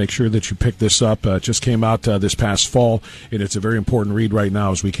right now. Make sure that you pick this up. It just came out this past fall, and it's a very important read right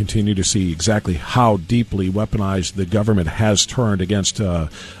now as we continue to see exactly how deeply weaponized the government has turned against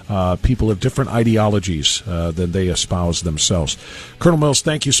people of different ideologies than they espouse themselves. Colonel Mills,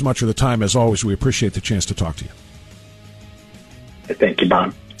 thank you so much for the time. As always, we appreciate the chance to talk to you. Thank you,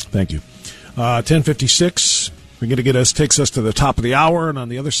 Bob. Thank you. 10:56. We're going to takes us to the top of the hour, and on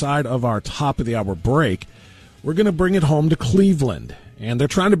the other side of our top of the hour break, we're going to bring it home to Cleveland. And they're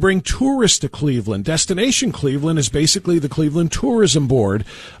trying to bring tourists to Cleveland. Destination Cleveland is basically the Cleveland Tourism Board.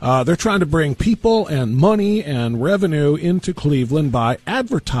 They're trying to bring people and money and revenue into Cleveland by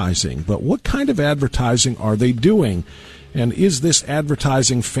advertising. But what kind of advertising are they doing? And is this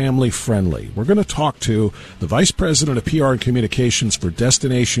advertising family-friendly? We're going to talk to the Vice President of PR and Communications for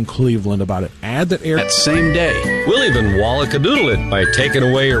Destination Cleveland about an ad that aired that same day. We'll even wallacadoodle it by taking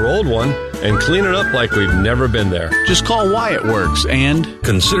away your old one and clean it up like we've never been there. Just call Why It Works and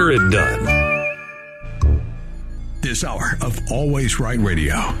consider it done. This hour of Always Right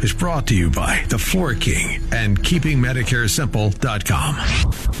Radio is brought to you by The Floor King and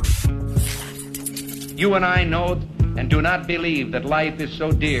KeepingMedicareSimple.com. You and I know and do not believe that life is so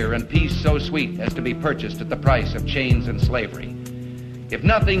dear and peace so sweet as to be purchased at the price of chains and slavery. If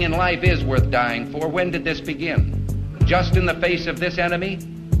nothing in life is worth dying for, when did this begin? Just in the face of this enemy?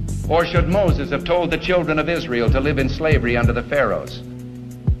 Or should Moses have told the children of Israel to live in slavery under the Pharaohs?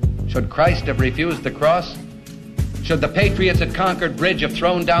 Should Christ have refused the cross? Should the patriots at Concord Bridge have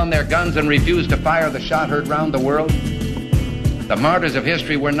thrown down their guns and refused to fire the shot heard round the world? The martyrs of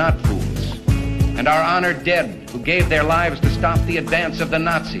history were not fools. And our honored dead, who gave their lives to stop the advance of the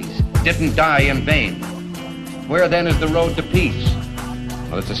Nazis, didn't die in vain. Where then is the road to peace?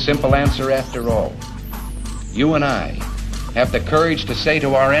 Well, it's a simple answer after all. You and I have the courage to say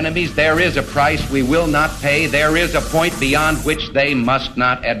to our enemies, there is a price we will not pay. There is a point beyond which they must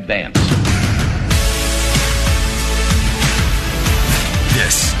not advance.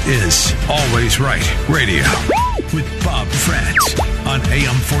 This is Always Right Radio with Bob Frantz on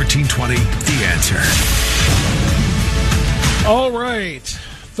AM 1420, The Answer. All right.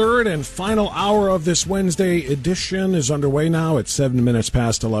 Third and final hour of this Wednesday edition is underway now. It's 7 minutes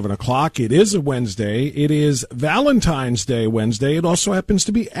past 11 o'clock. It is a Wednesday. It is Valentine's Day Wednesday. It also happens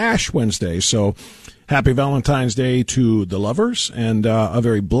to be Ash Wednesday. So happy Valentine's Day to the lovers, and a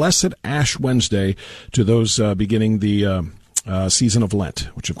very blessed Ash Wednesday to those beginning the season of Lent,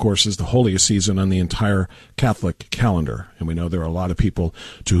 which of course is the holiest season on the entire Catholic calendar. And we know there are a lot of people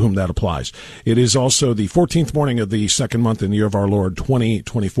to whom that applies. It is also the 14th morning of the second month in the year of our Lord,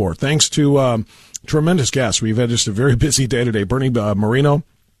 2024. Thanks to tremendous guests. We've had just a very busy day today. Bernie Moreno,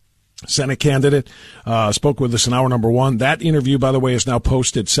 Senate candidate, spoke with us in hour number one. That interview, by the way, is now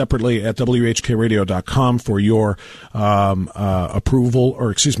posted separately at WHKRadio.com for your approval, or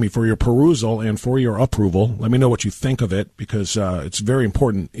excuse me, for your perusal and for your approval. Let me know what you think of it, because it's very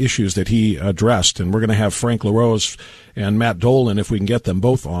important issues that he addressed. And we're going to have Frank LaRose and Matt Dolan, if we can get them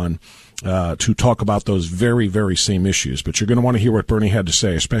both on, to talk about those very, very same issues. But you're going to want to hear what Bernie had to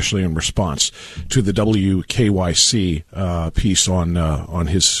say, especially in response to the WKYC piece on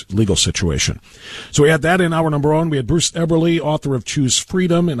his legal situation. So we had that in hour number one. We had Bruce Eberly, author of Choose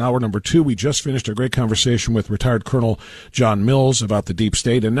Freedom, in hour number two. We just finished a great conversation with retired Colonel John Mills about the deep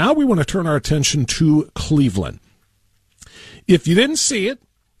state. And now we want to turn our attention to Cleveland. If you didn't see it,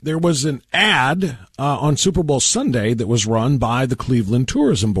 there was an ad on Super Bowl Sunday that was run by the Cleveland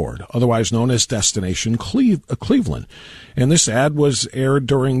Tourism Board, otherwise known as Destination Cleveland. And this ad was aired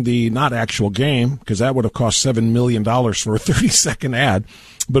during the not actual game, because that would have cost $7 million for a 30-second ad.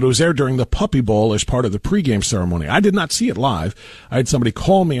 But it was aired during the Puppy Bowl as part of the pregame ceremony. I did not see it live. I had somebody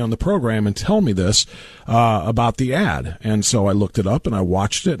call me on the program and tell me this about the ad. And so I looked it up and I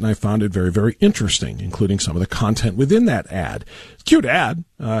watched it, and I found it very, very interesting, including some of the content within that ad. Cute ad,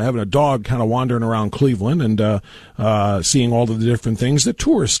 having a dog kind of wandering around Cleveland and seeing all of the different things that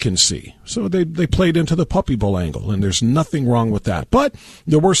tourists can see. So they played into the Puppy Bowl angle, and there's nothing wrong with that. But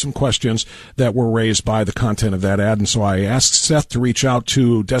there were some questions that were raised by the content of that ad, and so I asked Seth to reach out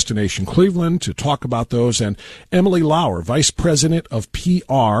to Destination Cleveland to talk about those. And Emily Lauer, Vice President of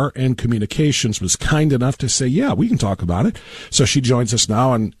PR and Communications, was kind enough to say, yeah, we can talk about it. So she joins us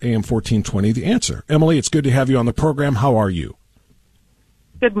now on AM 1420, The Answer. Emily, it's good to have you on the program. How are you?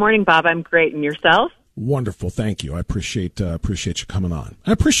 Good morning, Bob. I'm great. And yourself? Wonderful. Thank you. I appreciate you coming on.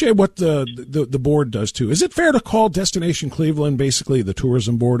 I appreciate what the board does, too. Is it fair to call Destination Cleveland basically the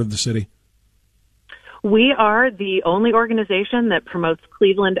tourism board of the city? We are the only organization that promotes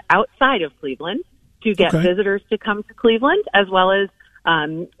Cleveland outside of Cleveland to get visitors to come to Cleveland, as well as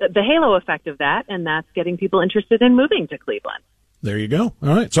the halo effect of that, and that's getting people interested in moving to Cleveland. There you go.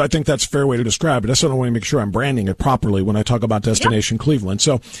 All right. So I think that's a fair way to describe it. I still want to make sure I'm branding it properly when I talk about Destination Cleveland.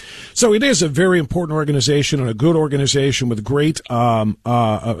 So it is a very important organization and a good organization with great,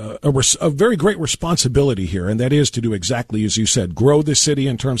 a very great responsibility here. And that is to do exactly as you said, grow the city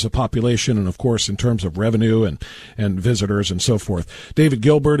in terms of population and, of course, in terms of revenue and visitors and so forth. David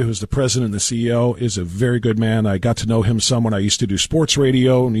Gilbert, who's the president and the CEO, is a very good man. I got to know him some when I used to do sports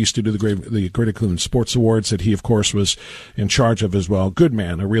radio and used to do the Greater Cleveland Sports Awards that he, of course, was in charge of as well. Good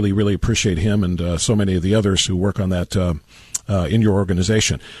man. I really, really appreciate him and so many of the others who work on that in your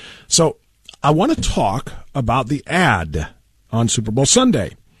organization. So I want to talk about the ad on Super Bowl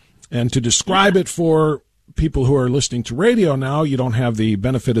Sunday. And to describe it for people who are listening to radio now, you don't have the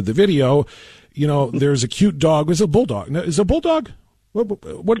benefit of the video. You know, there's a cute dog. Is it a bulldog? Is it a bulldog?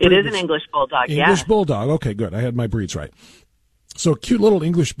 What it is an English bulldog, English bulldog. Okay, good. I had my breeds right. So a cute little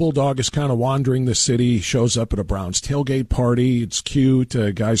English bulldog is kind of wandering the city, shows up at a Browns tailgate party. It's cute.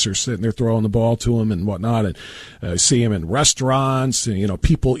 Guys are sitting there throwing the ball to him and whatnot, and see him in restaurants and, you know,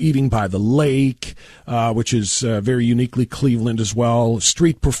 people eating by the lake, which is very uniquely Cleveland as well.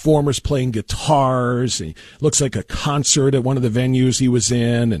 Street performers playing guitars. It looks like a concert at one of the venues he was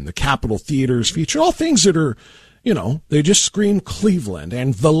in, and the Capitol Theater's feature. All things that are, they just scream Cleveland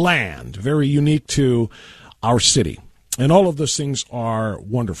and the land, very unique to our city. And all of those things are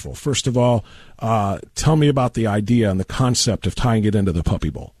wonderful. First of all, tell me about the idea and the concept of tying it into the Puppy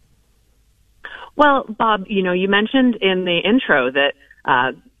Bowl. Well, Bob, you mentioned in the intro that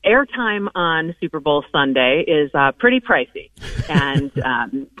airtime on Super Bowl Sunday is pretty pricey. And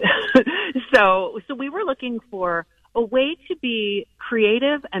so we were looking for a way to be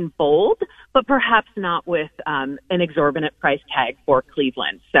creative and bold, but perhaps not with an exorbitant price tag for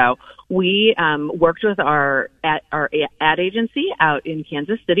Cleveland. So we worked with our ad agency out in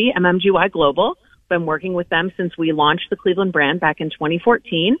Kansas City, MMGY Global. Been working with them since we launched the Cleveland brand back in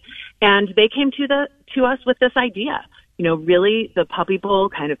 2014, and they came to us with this idea. Really the Puppy Bowl,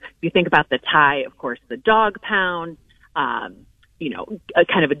 kind of, if you think about the tie, of course, the dog pound, a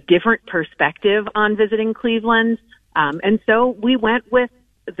kind of a different perspective on visiting Cleveland. And so we went with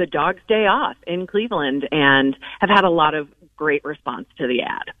the Dog's Day Off in Cleveland and have had a lot of great response to the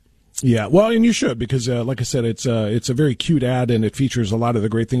ad. Yeah, well, and you should, because like I said, it's a very cute ad, and it features a lot of the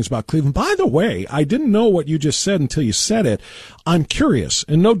great things about Cleveland. By the way, I didn't know what you just said until you said it. I'm curious,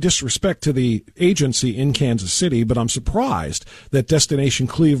 and no disrespect to the agency in Kansas City, but I'm surprised that Destination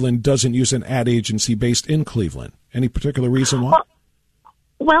Cleveland doesn't use an ad agency based in Cleveland. Any particular reason why?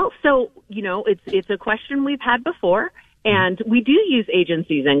 Well, so, it's a question we've had before, and we do use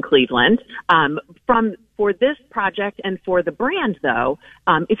agencies in Cleveland. For this project and for the brand, though,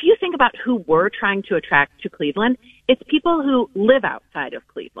 if you think about who we're trying to attract to Cleveland, it's people who live outside of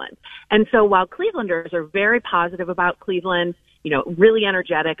Cleveland. And so while Clevelanders are very positive about Cleveland, really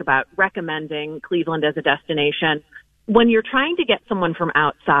energetic about recommending Cleveland as a destination, when you're trying to get someone from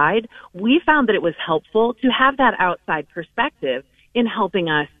outside, we found that it was helpful to have that outside perspective in helping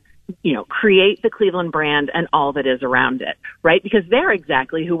us, create the Cleveland brand and all that is around it, right? Because they're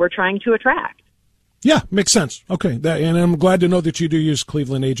exactly who we're trying to attract. Yeah, makes sense. Okay, and I'm glad to know that you do use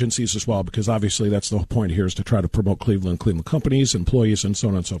Cleveland agencies as well, because obviously that's the whole point here, is to try to promote Cleveland companies, employees, and so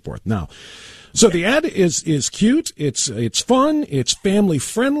on and so forth. Now, so the ad is cute. It's fun. It's family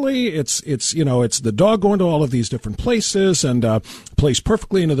friendly. It's the dog going to all of these different places and plays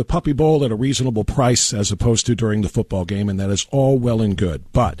perfectly into the Puppy Bowl at a reasonable price, as opposed to during the football game, and that is all well and good.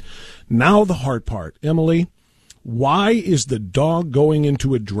 But now the hard part, Emily, why is the dog going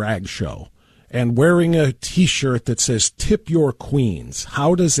into a drag show and wearing a T-shirt that says "Tip Your Queens"?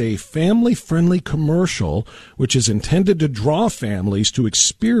 How does a family-friendly commercial, which is intended to draw families to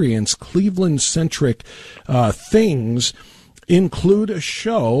experience Cleveland-centric things, include a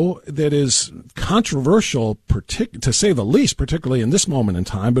show that is controversial, to say the least, particularly in this moment in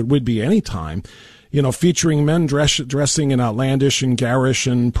time, but would be any time, featuring men dressing in outlandish and garish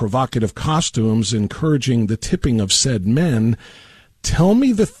and provocative costumes, encouraging the tipping of said men? Tell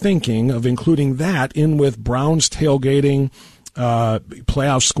me the thinking of including that in with Browns tailgating,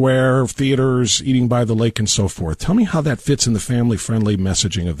 Playoff Square, theaters, eating by the lake, and so forth. Tell me how that fits in the family-friendly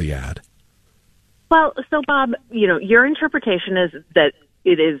messaging of the ad. Well, so Bob, your interpretation is that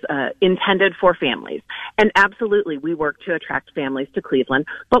it is intended for families. And absolutely, we work to attract families to Cleveland,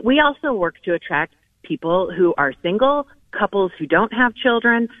 but we also work to attract people who are single, couples who don't have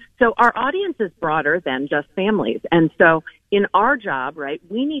children. So our audience is broader than just families. And so in our job, right,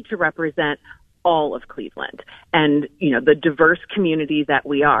 we need to represent all of Cleveland and, the diverse community that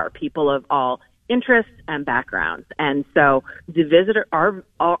we are, people of all interests and backgrounds. And so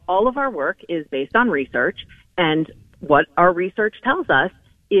all of our work is based on research, and what our research tells us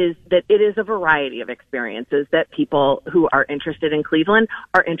is that it is a variety of experiences that people who are interested in Cleveland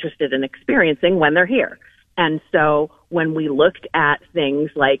are interested in experiencing when they're here. And so when we looked at things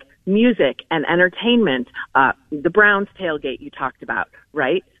like music and entertainment, the Browns tailgate you talked about,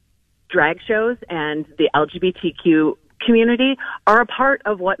 right? Drag shows and the LGBTQ community are a part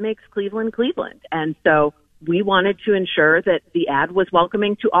of what makes Cleveland Cleveland. And so we wanted to ensure that the ad was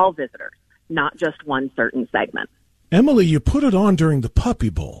welcoming to all visitors, not just one certain segment. Emily, you put it on during the Puppy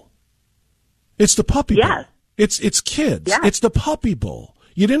Bowl. It's the Puppy Bowl. It's kids. Yes. It's the Puppy Bowl.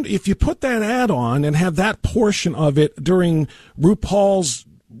 You didn't. If you put that ad on and have that portion of it during RuPaul's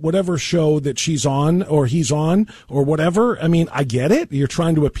whatever show that she's on or he's on or whatever, I mean, I get it. You're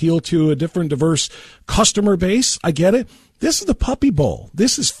trying to appeal to a different, diverse customer base. I get it. This is the Puppy Bowl.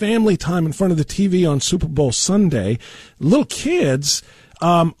 This is family time in front of the TV on Super Bowl Sunday. Little kids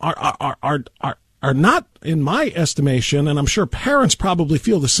are not, in my estimation, and I'm sure parents probably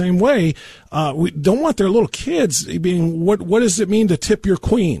feel the same way, we don't want their little kids being, what does it mean to tip your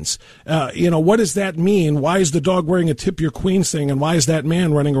queens? What does that mean? Why is the dog wearing a tip your queens thing, and why is that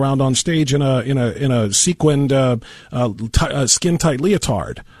man running around on stage in a sequined, skin-tight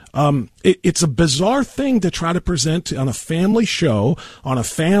leotard? It's a bizarre thing to try to present on a family show on a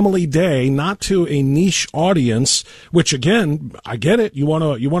family day, not to a niche audience. Which again, I get it. You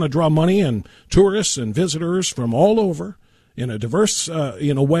want to draw money and tourists and visitors from all over in a diverse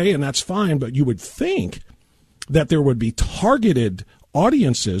way, and that's fine. But you would think that there would be targeted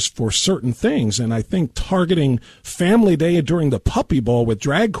audiences for certain things, and I think targeting Family Day during the Puppy Bowl with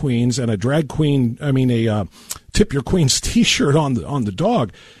drag queens and a Tip Your Queen's T-shirt on the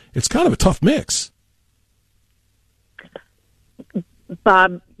dog, it's kind of a tough mix.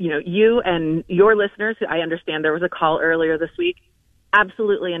 Bob, you and your listeners, I understand there was a call earlier this week,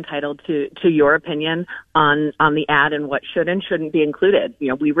 absolutely entitled to your opinion on the ad and what should and shouldn't be included.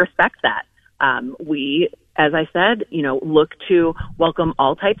 We respect that. We, as I said, look to welcome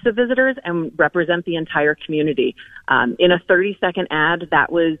all types of visitors and represent the entire community. In a 30-second ad,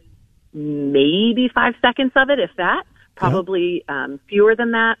 that was maybe 5 seconds of it, if that, probably fewer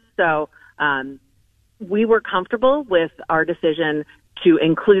than that. So we were comfortable with our decision to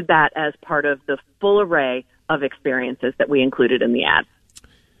include that as part of the full array of experiences that we included in the ad.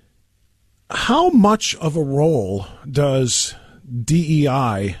 How much of a role does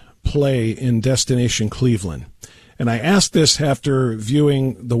DEI play in Destination Cleveland? And I asked this after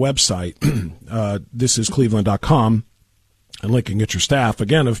viewing the website, thisiscleveland.com, and linking at your staff,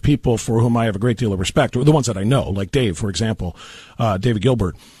 again, of people for whom I have a great deal of respect, or the ones that I know, like Dave, for example, David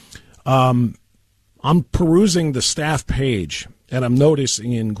Gilbert. I'm perusing the staff page, and I'm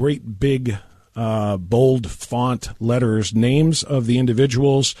noticing in great big, bold font letters names of the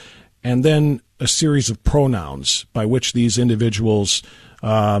individuals, and then a series of pronouns by which these individuals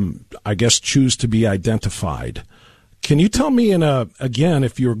I guess, choose to be identified. Can you tell me, again,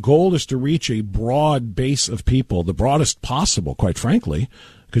 if your goal is to reach a broad base of people, the broadest possible, quite frankly,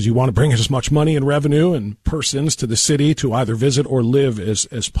 because you want to bring in as much money and revenue and persons to the city to either visit or live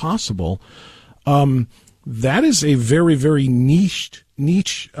as possible, that is a very, very niche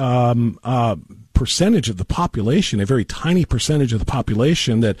percentage of the population, a very tiny percentage of the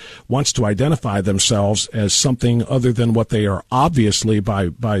population that wants to identify themselves as something other than what they are obviously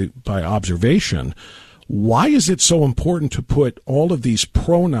by observation. Why is it so important to put all of these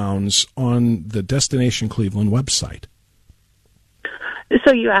pronouns on the Destination Cleveland website?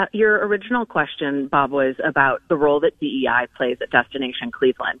 So your original question, Bob, was about the role that DEI plays at Destination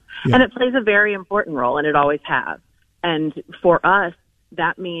Cleveland. Yeah. And it plays a very important role, and it always has. And for us,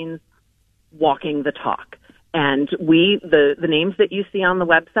 that means walking the talk. And the names that you see on the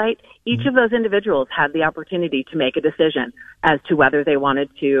website, each of those individuals had the opportunity to make a decision as to whether they wanted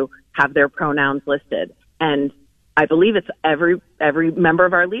to have their pronouns listed. And I believe it's every member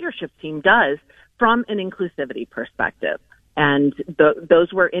of our leadership team does from an inclusivity perspective. And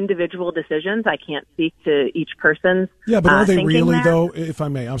those were individual decisions. I can't speak to each person's. Yeah, but are they really, though, if I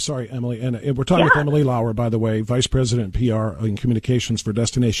may? I'm sorry, Emily. And we're talking with Emily Lauer, by the way, Vice President PR and Communications for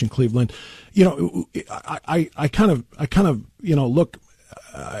Destination Cleveland. I kind of look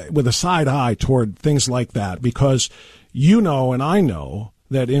with a side eye toward things like that, because and I know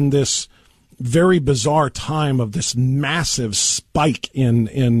that in this very bizarre time of this massive spike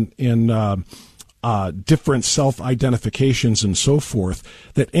in different self-identifications and so forth,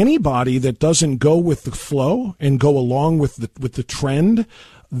 that anybody that doesn't go with the flow and go along with the trend,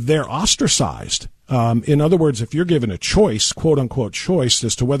 they're ostracized. In other words, if you're given a choice, quote unquote choice,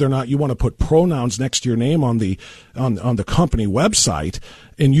 as to whether or not you want to put pronouns next to your name on the company website,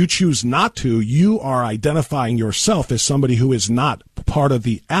 and you choose not to, you are identifying yourself as somebody who is not part of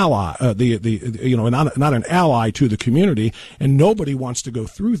the ally, not an ally to the community, and nobody wants to go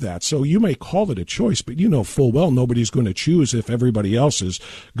through that. So you may call it a choice, but you know full well nobody's going to choose if everybody else is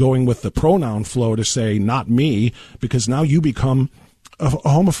going with the pronoun flow to say not me, because now you become a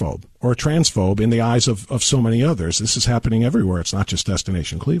homophobe or a transphobe in the eyes of so many others. This is happening everywhere. It's not just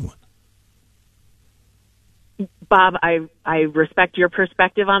Destination Cleveland. Bob, I respect your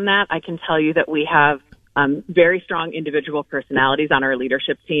perspective on that. I can tell you that we have very strong individual personalities on our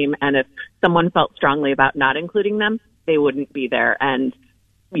leadership team, and if someone felt strongly about not including them, they wouldn't be there. And,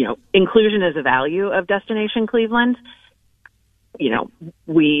 inclusion is a value of Destination Cleveland. But you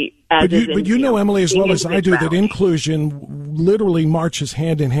know, Emily, as well as I do, that inclusion literally marches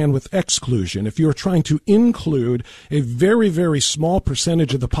hand in hand with exclusion. If you're trying to include a very, very small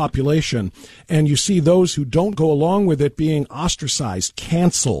percentage of the population, and you see those who don't go along with it being ostracized,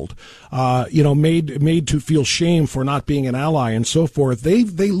 canceled, made to feel shame for not being an ally and so forth, they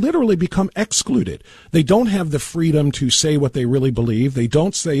literally become excluded. They don't have the freedom to say what they really believe. They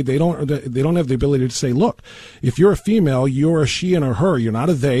don't have the ability to say, look, if you're a female, you're a she and a her. You're not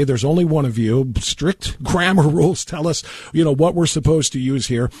a they. There's There's only one of you. Strict grammar rules tell us, what we're supposed to use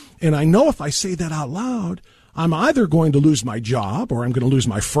here. And I know if I say that out loud, I'm either going to lose my job, or I'm going to lose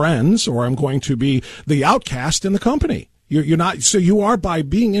my friends, or I'm going to be the outcast in the company. You're not, so you are, by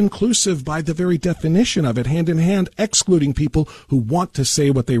being inclusive, by the very definition of it, hand in hand, excluding people who want to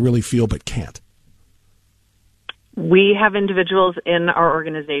say what they really feel but can't. We have individuals in our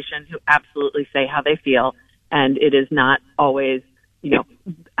organization who absolutely say how they feel, and it is not always,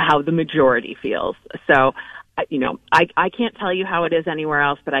 how the majority feels. So, I can't tell you how it is anywhere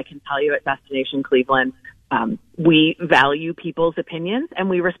else, but I can tell you at Destination Cleveland, we value people's opinions and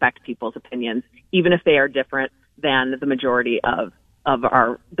we respect people's opinions, even if they are different than the majority of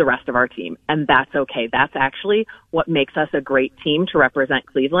the rest of our team. And that's okay. That's actually what makes us a great team to represent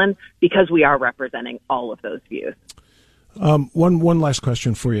Cleveland, because we are representing all of those views. One last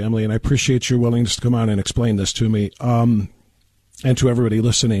question for you, Emily, and I appreciate your willingness to come on and explain this to me, and to everybody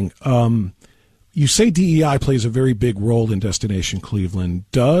listening. You say DEI plays a very big role in Destination Cleveland.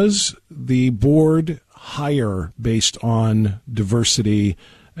 Does the board hire based on diversity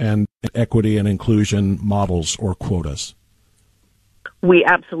and equity and inclusion models or quotas? We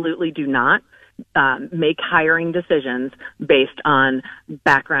absolutely do not make hiring decisions based on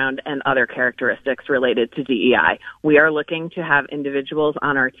background and other characteristics related to DEI. We are looking to have individuals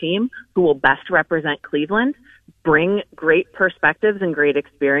on our team who will best represent Cleveland, bring great perspectives and great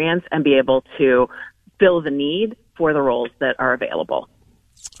experience, and be able to fill the need for the roles that are available.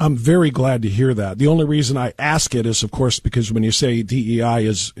 I'm very glad to hear that. The only reason I ask it is, of course, because when you say DEI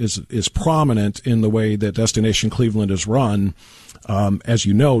is prominent in the way that Destination Cleveland is run, as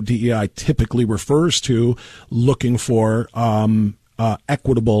you know, DEI typically refers to looking for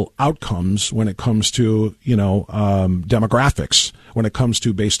equitable outcomes when it comes to, demographics, when it comes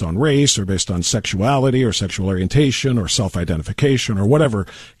to based on race or based on sexuality or sexual orientation or self-identification or whatever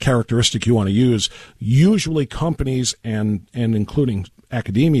characteristic you want to use. Usually companies and including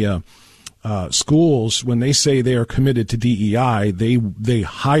academia, schools, when they say they are committed to DEI, they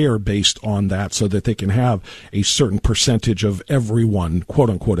hire based on that so that they can have a certain percentage of everyone, quote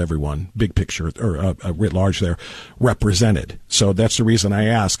unquote everyone, big picture or writ large there, represented. So that's the reason I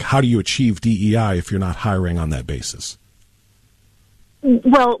ask, how do you achieve DEI if you're not hiring on that basis?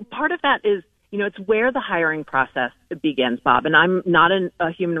 Well, part of that is, it's where the hiring process begins, Bob. And I'm not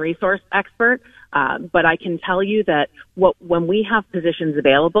a human resource expert, but I can tell you that when we have positions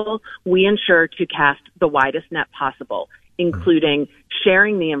available, we ensure to cast the widest net possible, including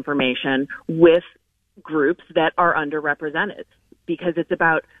sharing the information with groups that are underrepresented. Because it's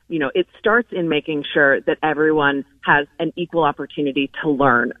about, it starts in making sure that everyone has an equal opportunity to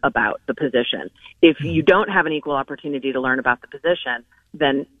learn about the position. If you don't have an equal opportunity to learn about the position,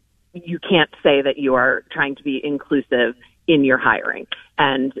 then you can't say that you are trying to be inclusive in your hiring.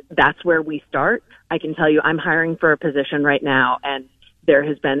 And that's where we start. I can tell you I'm hiring for a position right now, and there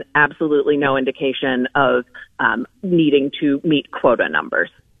has been absolutely no indication of needing to meet quota numbers.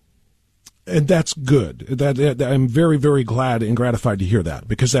 And that's good. That I'm very, very glad and gratified to hear that,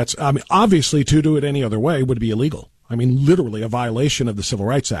 because that's, obviously to do it any other way would be illegal. Literally a violation of the Civil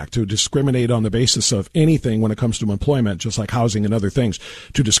Rights Act to discriminate on the basis of anything when it comes to employment, just like housing and other things,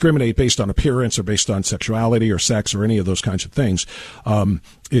 to discriminate based on appearance or based on sexuality or sex or any of those kinds of things.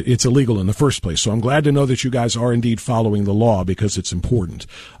 It's illegal in the first place. So I'm glad to know that you guys are indeed following the law, because it's important.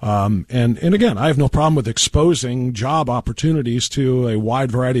 And again, I have no problem with exposing job opportunities to a wide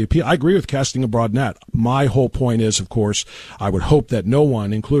variety of people. I agree with casting a broad net. My whole point is, of course, I would hope that no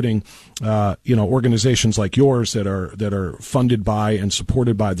one, including organizations like yours that are funded by and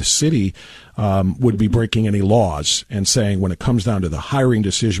supported by the city, would be breaking any laws and saying, when it comes down to the hiring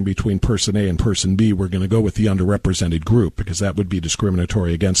decision between person A and person B, we're going to go with the underrepresented group, because that would be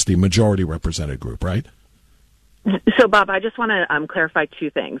discriminatory against the majority represented group, right? So, Bob, I just want to clarify two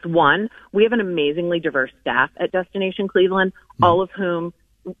things. One, we have an amazingly diverse staff at Destination Cleveland, all of whom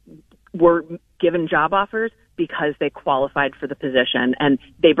were given job offers because they qualified for the position, and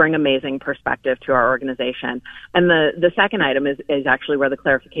they bring amazing perspective to our organization. And the second item is actually where the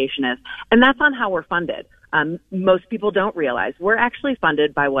clarification is, and that's on how we're funded. Most people don't realize we're actually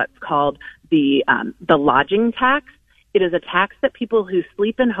funded by what's called the lodging tax. It is a tax that people who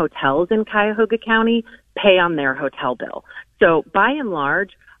sleep in hotels in Cuyahoga County pay on their hotel bill. So by and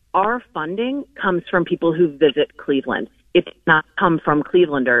large, our funding comes from people who visit Cleveland. It does not come from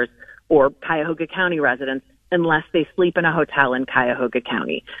Clevelanders or Cuyahoga County residents unless they sleep in a hotel in Cuyahoga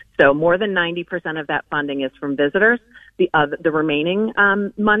County. So more than 90% of that funding is from visitors. The remaining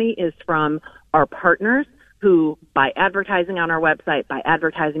money is from our partners who buy advertising on our website, buy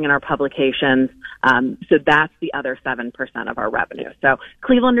advertising in our publications. So that's the other 7% of our revenue. So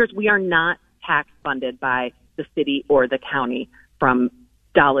Clevelanders, we are not tax funded by the city or the county from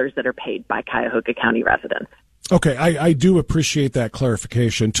dollars that are paid by Cuyahoga County residents. Okay, I do appreciate that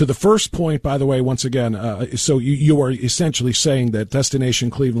clarification. To the first point, by the way, once again, so you are essentially saying that Destination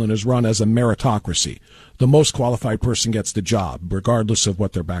Cleveland is run as a meritocracy. The most qualified person gets the job, regardless of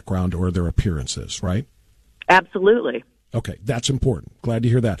what their background or their appearance is, right? Absolutely. Okay, that's important. Glad to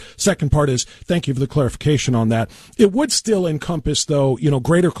hear that. Second part is, thank you for the clarification on that. It would still encompass, though,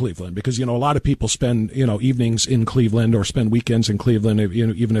 greater Cleveland, because, a lot of people spend, evenings in Cleveland or spend weekends in Cleveland,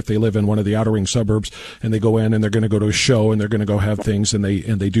 even if they live in one of the outer ring suburbs, and they go in and they're going to go to a show and they're going to go have things, and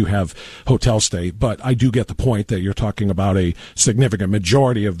they do have hotel stay. But I do get the point that you're talking about a significant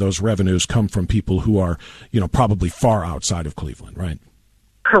majority of those revenues come from people who are, probably far outside of Cleveland, right?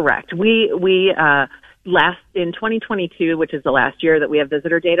 Correct. In 2022, which is the last year that we have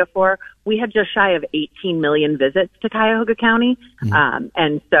visitor data for, we had just shy of 18 million visits to Cuyahoga County. Mm-hmm.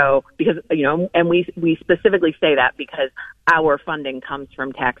 And so, because, and we specifically say that because our funding comes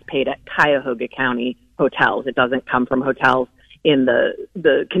from tax paid at Cuyahoga County hotels. It doesn't come from hotels in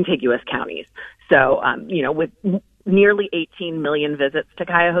the contiguous counties. So, with nearly 18 million visits to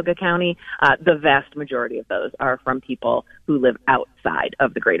Cuyahoga County, the vast majority of those are from people who live outside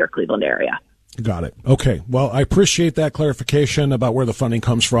of the greater Cleveland area. Got it. Okay. Well, I appreciate that clarification about where the funding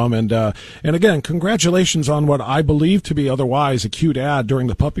comes from. And again, congratulations on what I believe to be otherwise a cute ad during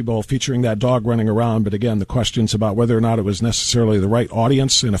the Puppy Bowl featuring that dog running around. But again, the questions about whether or not it was necessarily the right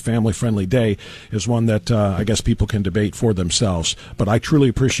audience in a family-friendly day is one that I guess people can debate for themselves. But I truly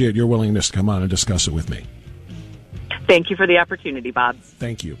appreciate your willingness to come on and discuss it with me. Thank you for the opportunity, Bob.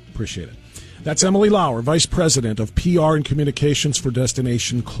 Thank you. Appreciate it. That's Emily Lauer, Vice President of PR and Communications for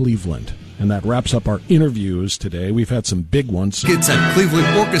Destination Cleveland. And that wraps up our interviews today. We've had some big ones. It's at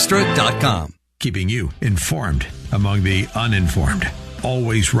clevelandorchestra.com. Keeping you informed among the uninformed.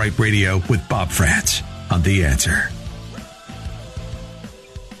 Always Right Radio with Bob Frantz on The Answer.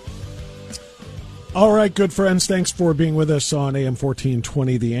 All right, good friends, thanks for being with us on AM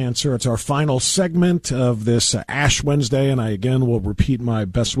 1420, The Answer. It's our final segment of this Ash Wednesday, and I again will repeat my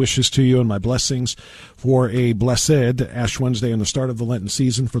best wishes to you and my blessings for a blessed Ash Wednesday and the start of the Lenten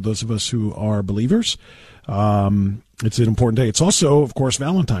season for those of us who are believers. It's an important day. It's also, of course,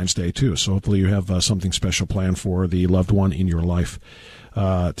 Valentine's Day, too, so hopefully you have something special planned for the loved one in your life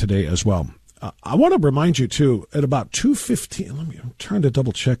today as well. I want to remind you, too, at about 2:15, I'm trying to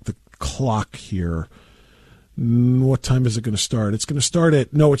double-check the clock here. What time is it going to start? It's going to start I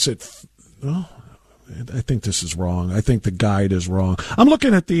think this is wrong. I think the guide is wrong. I'm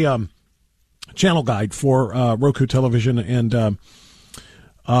looking at the channel guide for Roku television and Plex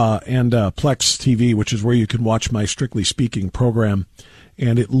TV, which is where you can watch my Strictly Speaking program,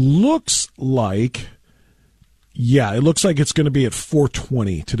 and it looks like it's going to be at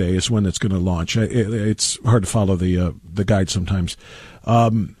 4:20 today is when it's going to launch. It's hard to follow the guide sometimes.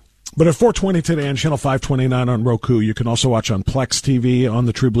 But at 4:20 today on Channel 529 on Roku, you can also watch on Plex TV on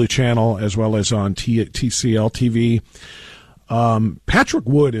the True Blue channel as well as on TCL TV. Patrick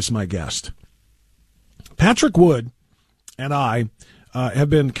Wood is my guest. Patrick Wood and I have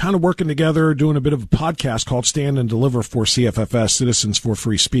been kind of working together, doing a bit of a podcast called Stand and Deliver for CFFS, Citizens for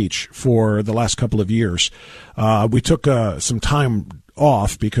Free Speech, for the last couple of years. We took some time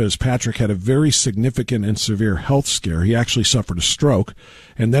off because Patrick had a very significant and severe health scare. He actually suffered a stroke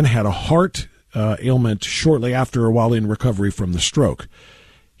and then had a heart ailment shortly after while in recovery from the stroke.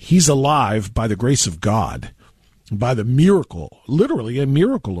 He's alive by the grace of God, by the miracle, literally a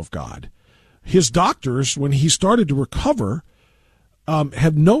miracle of God. His doctors, when he started to recover,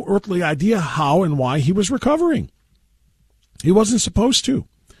 had no earthly idea how and why he was recovering. He wasn't supposed to.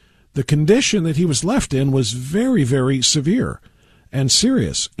 The condition that he was left in was very, very severe and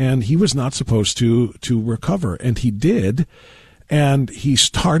serious, and he was not supposed to recover, and he did. And he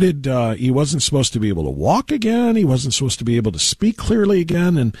started, he wasn't supposed to be able to walk again. He wasn't supposed to be able to speak clearly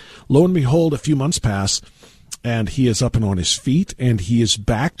again. And lo and behold, a few months pass, and he is up and on his feet, and he is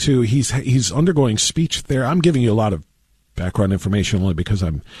back to, he's undergoing speech therapy. I'm giving you a lot of background information only because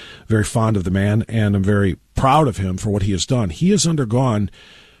I'm very fond of the man, and I'm very proud of him for what he has done. He has undergone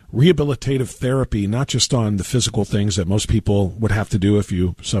rehabilitative therapy, not just on the physical things that most people would have to do if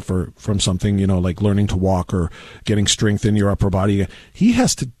you suffer from something, like learning to walk or getting strength in your upper body. He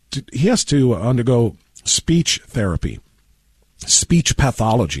has to undergo speech therapy, speech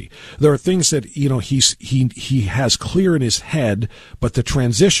pathology. There are things that, he has clear in his head, but the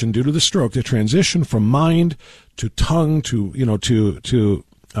transition due to the stroke, the transition from mind to tongue to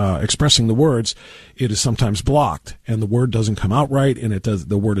expressing the words, it is sometimes blocked, and the word doesn't come out right, and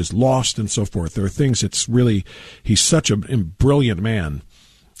the word is lost, and so forth. There are things. He's such a brilliant man.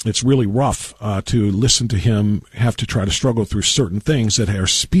 It's really rough to listen to him have to try to struggle through certain things that are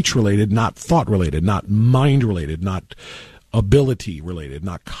speech-related, not thought-related, not mind-related, not ability-related,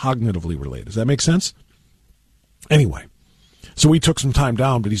 not cognitively related. Does that make sense? Anyway, so we took some time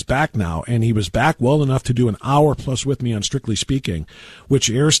down, but he's back now, and he was back well enough to do an hour plus with me on Strictly Speaking, which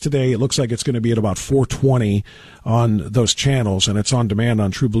airs today. It looks like it's going to be at about 4:20 on those channels, and it's on demand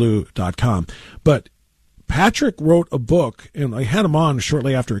on TrueBlue.com. But Patrick wrote a book, and I had him on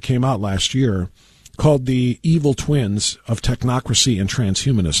shortly after it came out last year, called The Evil Twins of Technocracy and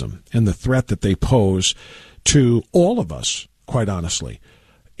Transhumanism, and the threat that they pose to all of us, quite honestly.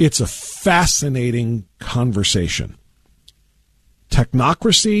 It's a fascinating conversation.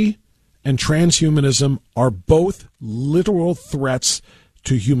 Technocracy and transhumanism are both literal threats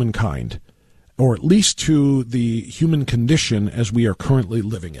to humankind, or at least to the human condition as we are currently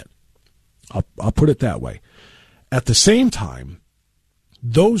living it. I'll put it that way. At the same time,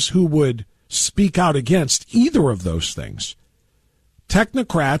 those who would speak out against either of those things,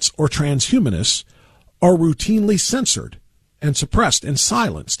 technocrats or transhumanists, are routinely censored and suppressed and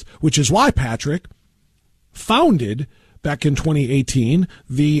silenced, which is why Patrick founded, back in 2018,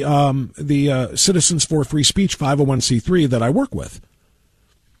 the Citizens for Free Speech 501c3 that I work with.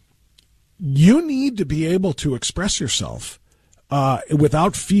 You need to be able to express yourself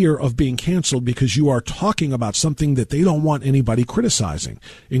without fear of being canceled because you are talking about something that they don't want anybody criticizing,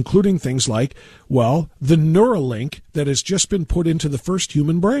 including things like, well, the Neuralink that has just been put into the first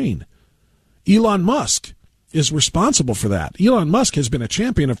human brain. Elon Musk is responsible for that. Elon Musk has been a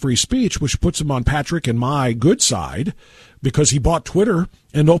champion of free speech, which puts him on Patrick and my good side because he bought Twitter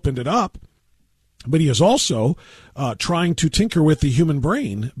and opened it up. But he is also trying to tinker with the human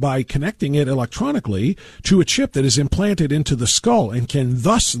brain by connecting it electronically to a chip that is implanted into the skull and can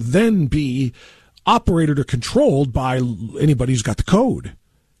thus then be operated or controlled by anybody who's got the code.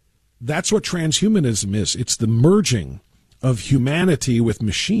 That's what transhumanism is. It's the merging of humanity with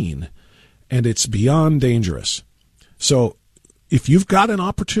machine, and it's beyond dangerous. So if you've got an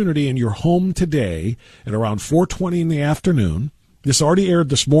opportunity and you're home today at around 4:20 in the afternoon, this already aired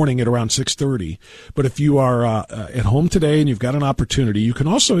this morning at around 6:30. But if you are at home today and you've got an opportunity, you can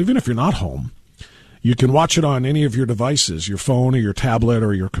also, even if you're not home, you can watch it on any of your devices, your phone or your tablet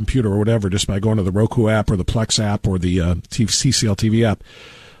or your computer or whatever, just by going to the Roku app or the Plex app or the CCL TV app.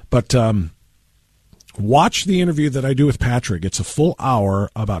 But watch the interview that I do with Patrick. It's a full hour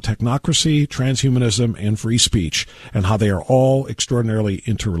about technocracy, transhumanism, and free speech, and how they are all extraordinarily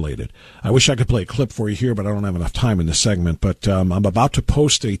interrelated. I wish I could play a clip for you here, but I don't have enough time in this segment. But I'm about to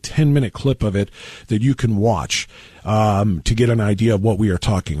post a 10-minute clip of it that you can watch to get an idea of what we are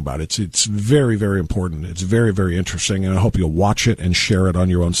talking about. It's very, very important. It's very, very interesting, and I hope you'll watch it and share it on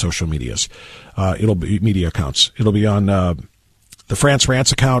your own social medias. It'll be media accounts. It'll be on the Frantz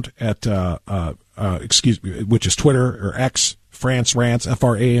Rants account at which is Twitter or X, Frantz Rants,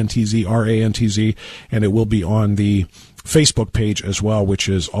 Frantz Rantz, and it will be on the Facebook page as well, which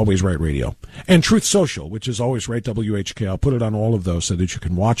is Always Right Radio, and Truth Social, which is Always Right WHK. I'll put it on all of those so that you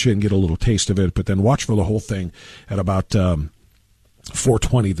can watch it and get a little taste of it, but then watch for the whole thing at about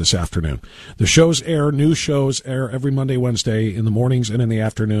 4:20 this afternoon. The shows air, new shows air every Monday, Wednesday in the mornings and in the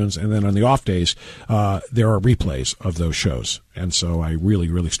afternoons, and then on the off days, there are replays of those shows. And so I really,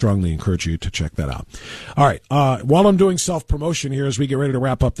 really strongly encourage you to check that out. All right. While I'm doing self-promotion here as we get ready to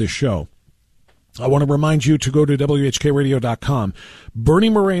wrap up this show, I want to remind you to go to WHKRadio.com. Bernie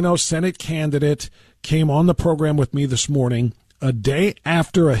Moreno, Senate candidate, came on the program with me this morning a day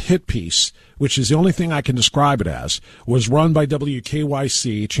after a hit piece, which is the only thing I can describe it as, was run by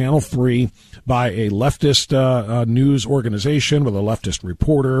WKYC, Channel 3, by a leftist news organization with a leftist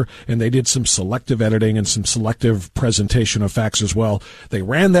reporter, and they did some selective editing and some selective presentation of facts as well. They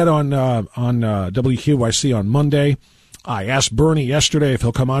ran that on WKYC on Monday. I asked Bernie yesterday if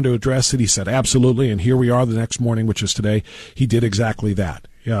he'll come on to address it. He said absolutely, and here we are the next morning, which is today. He did exactly that.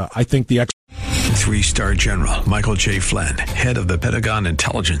 I think the 3-star General Michael J. Flynn, head of the Pentagon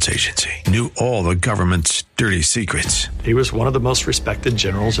Intelligence Agency, knew all the government's dirty secrets. He was one of the most respected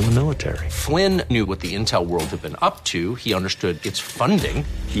generals in the military. Flynn knew what the intel world had been up to. He understood its funding.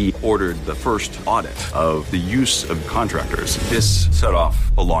 He ordered the first audit of the use of contractors. This set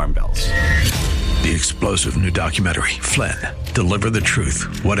off alarm bells. The explosive new documentary, Flynn, Deliver the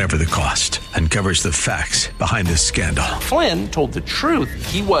truth, whatever the cost, uncovers the facts behind the scandal. Flynn told the truth.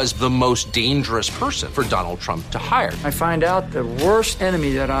 He was the most dangerous person for Donald Trump to hire. I find out the worst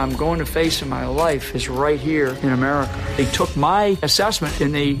enemy that I'm going to face in my life is right here in America. They took my assessment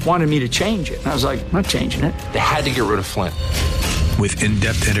and they wanted me to change it. And I was like, I'm not changing it. They had to get rid of Flynn. With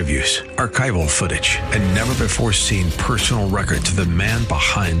in-depth interviews, archival footage, and never-before-seen personal records of the man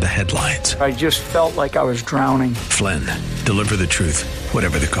behind the headlines. I just felt like I was drowning. Flynn, deliver the truth,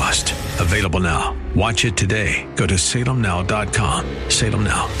 whatever the cost. Available now. Watch it today. Go to salemnow.com.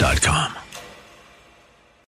 salemnow.com.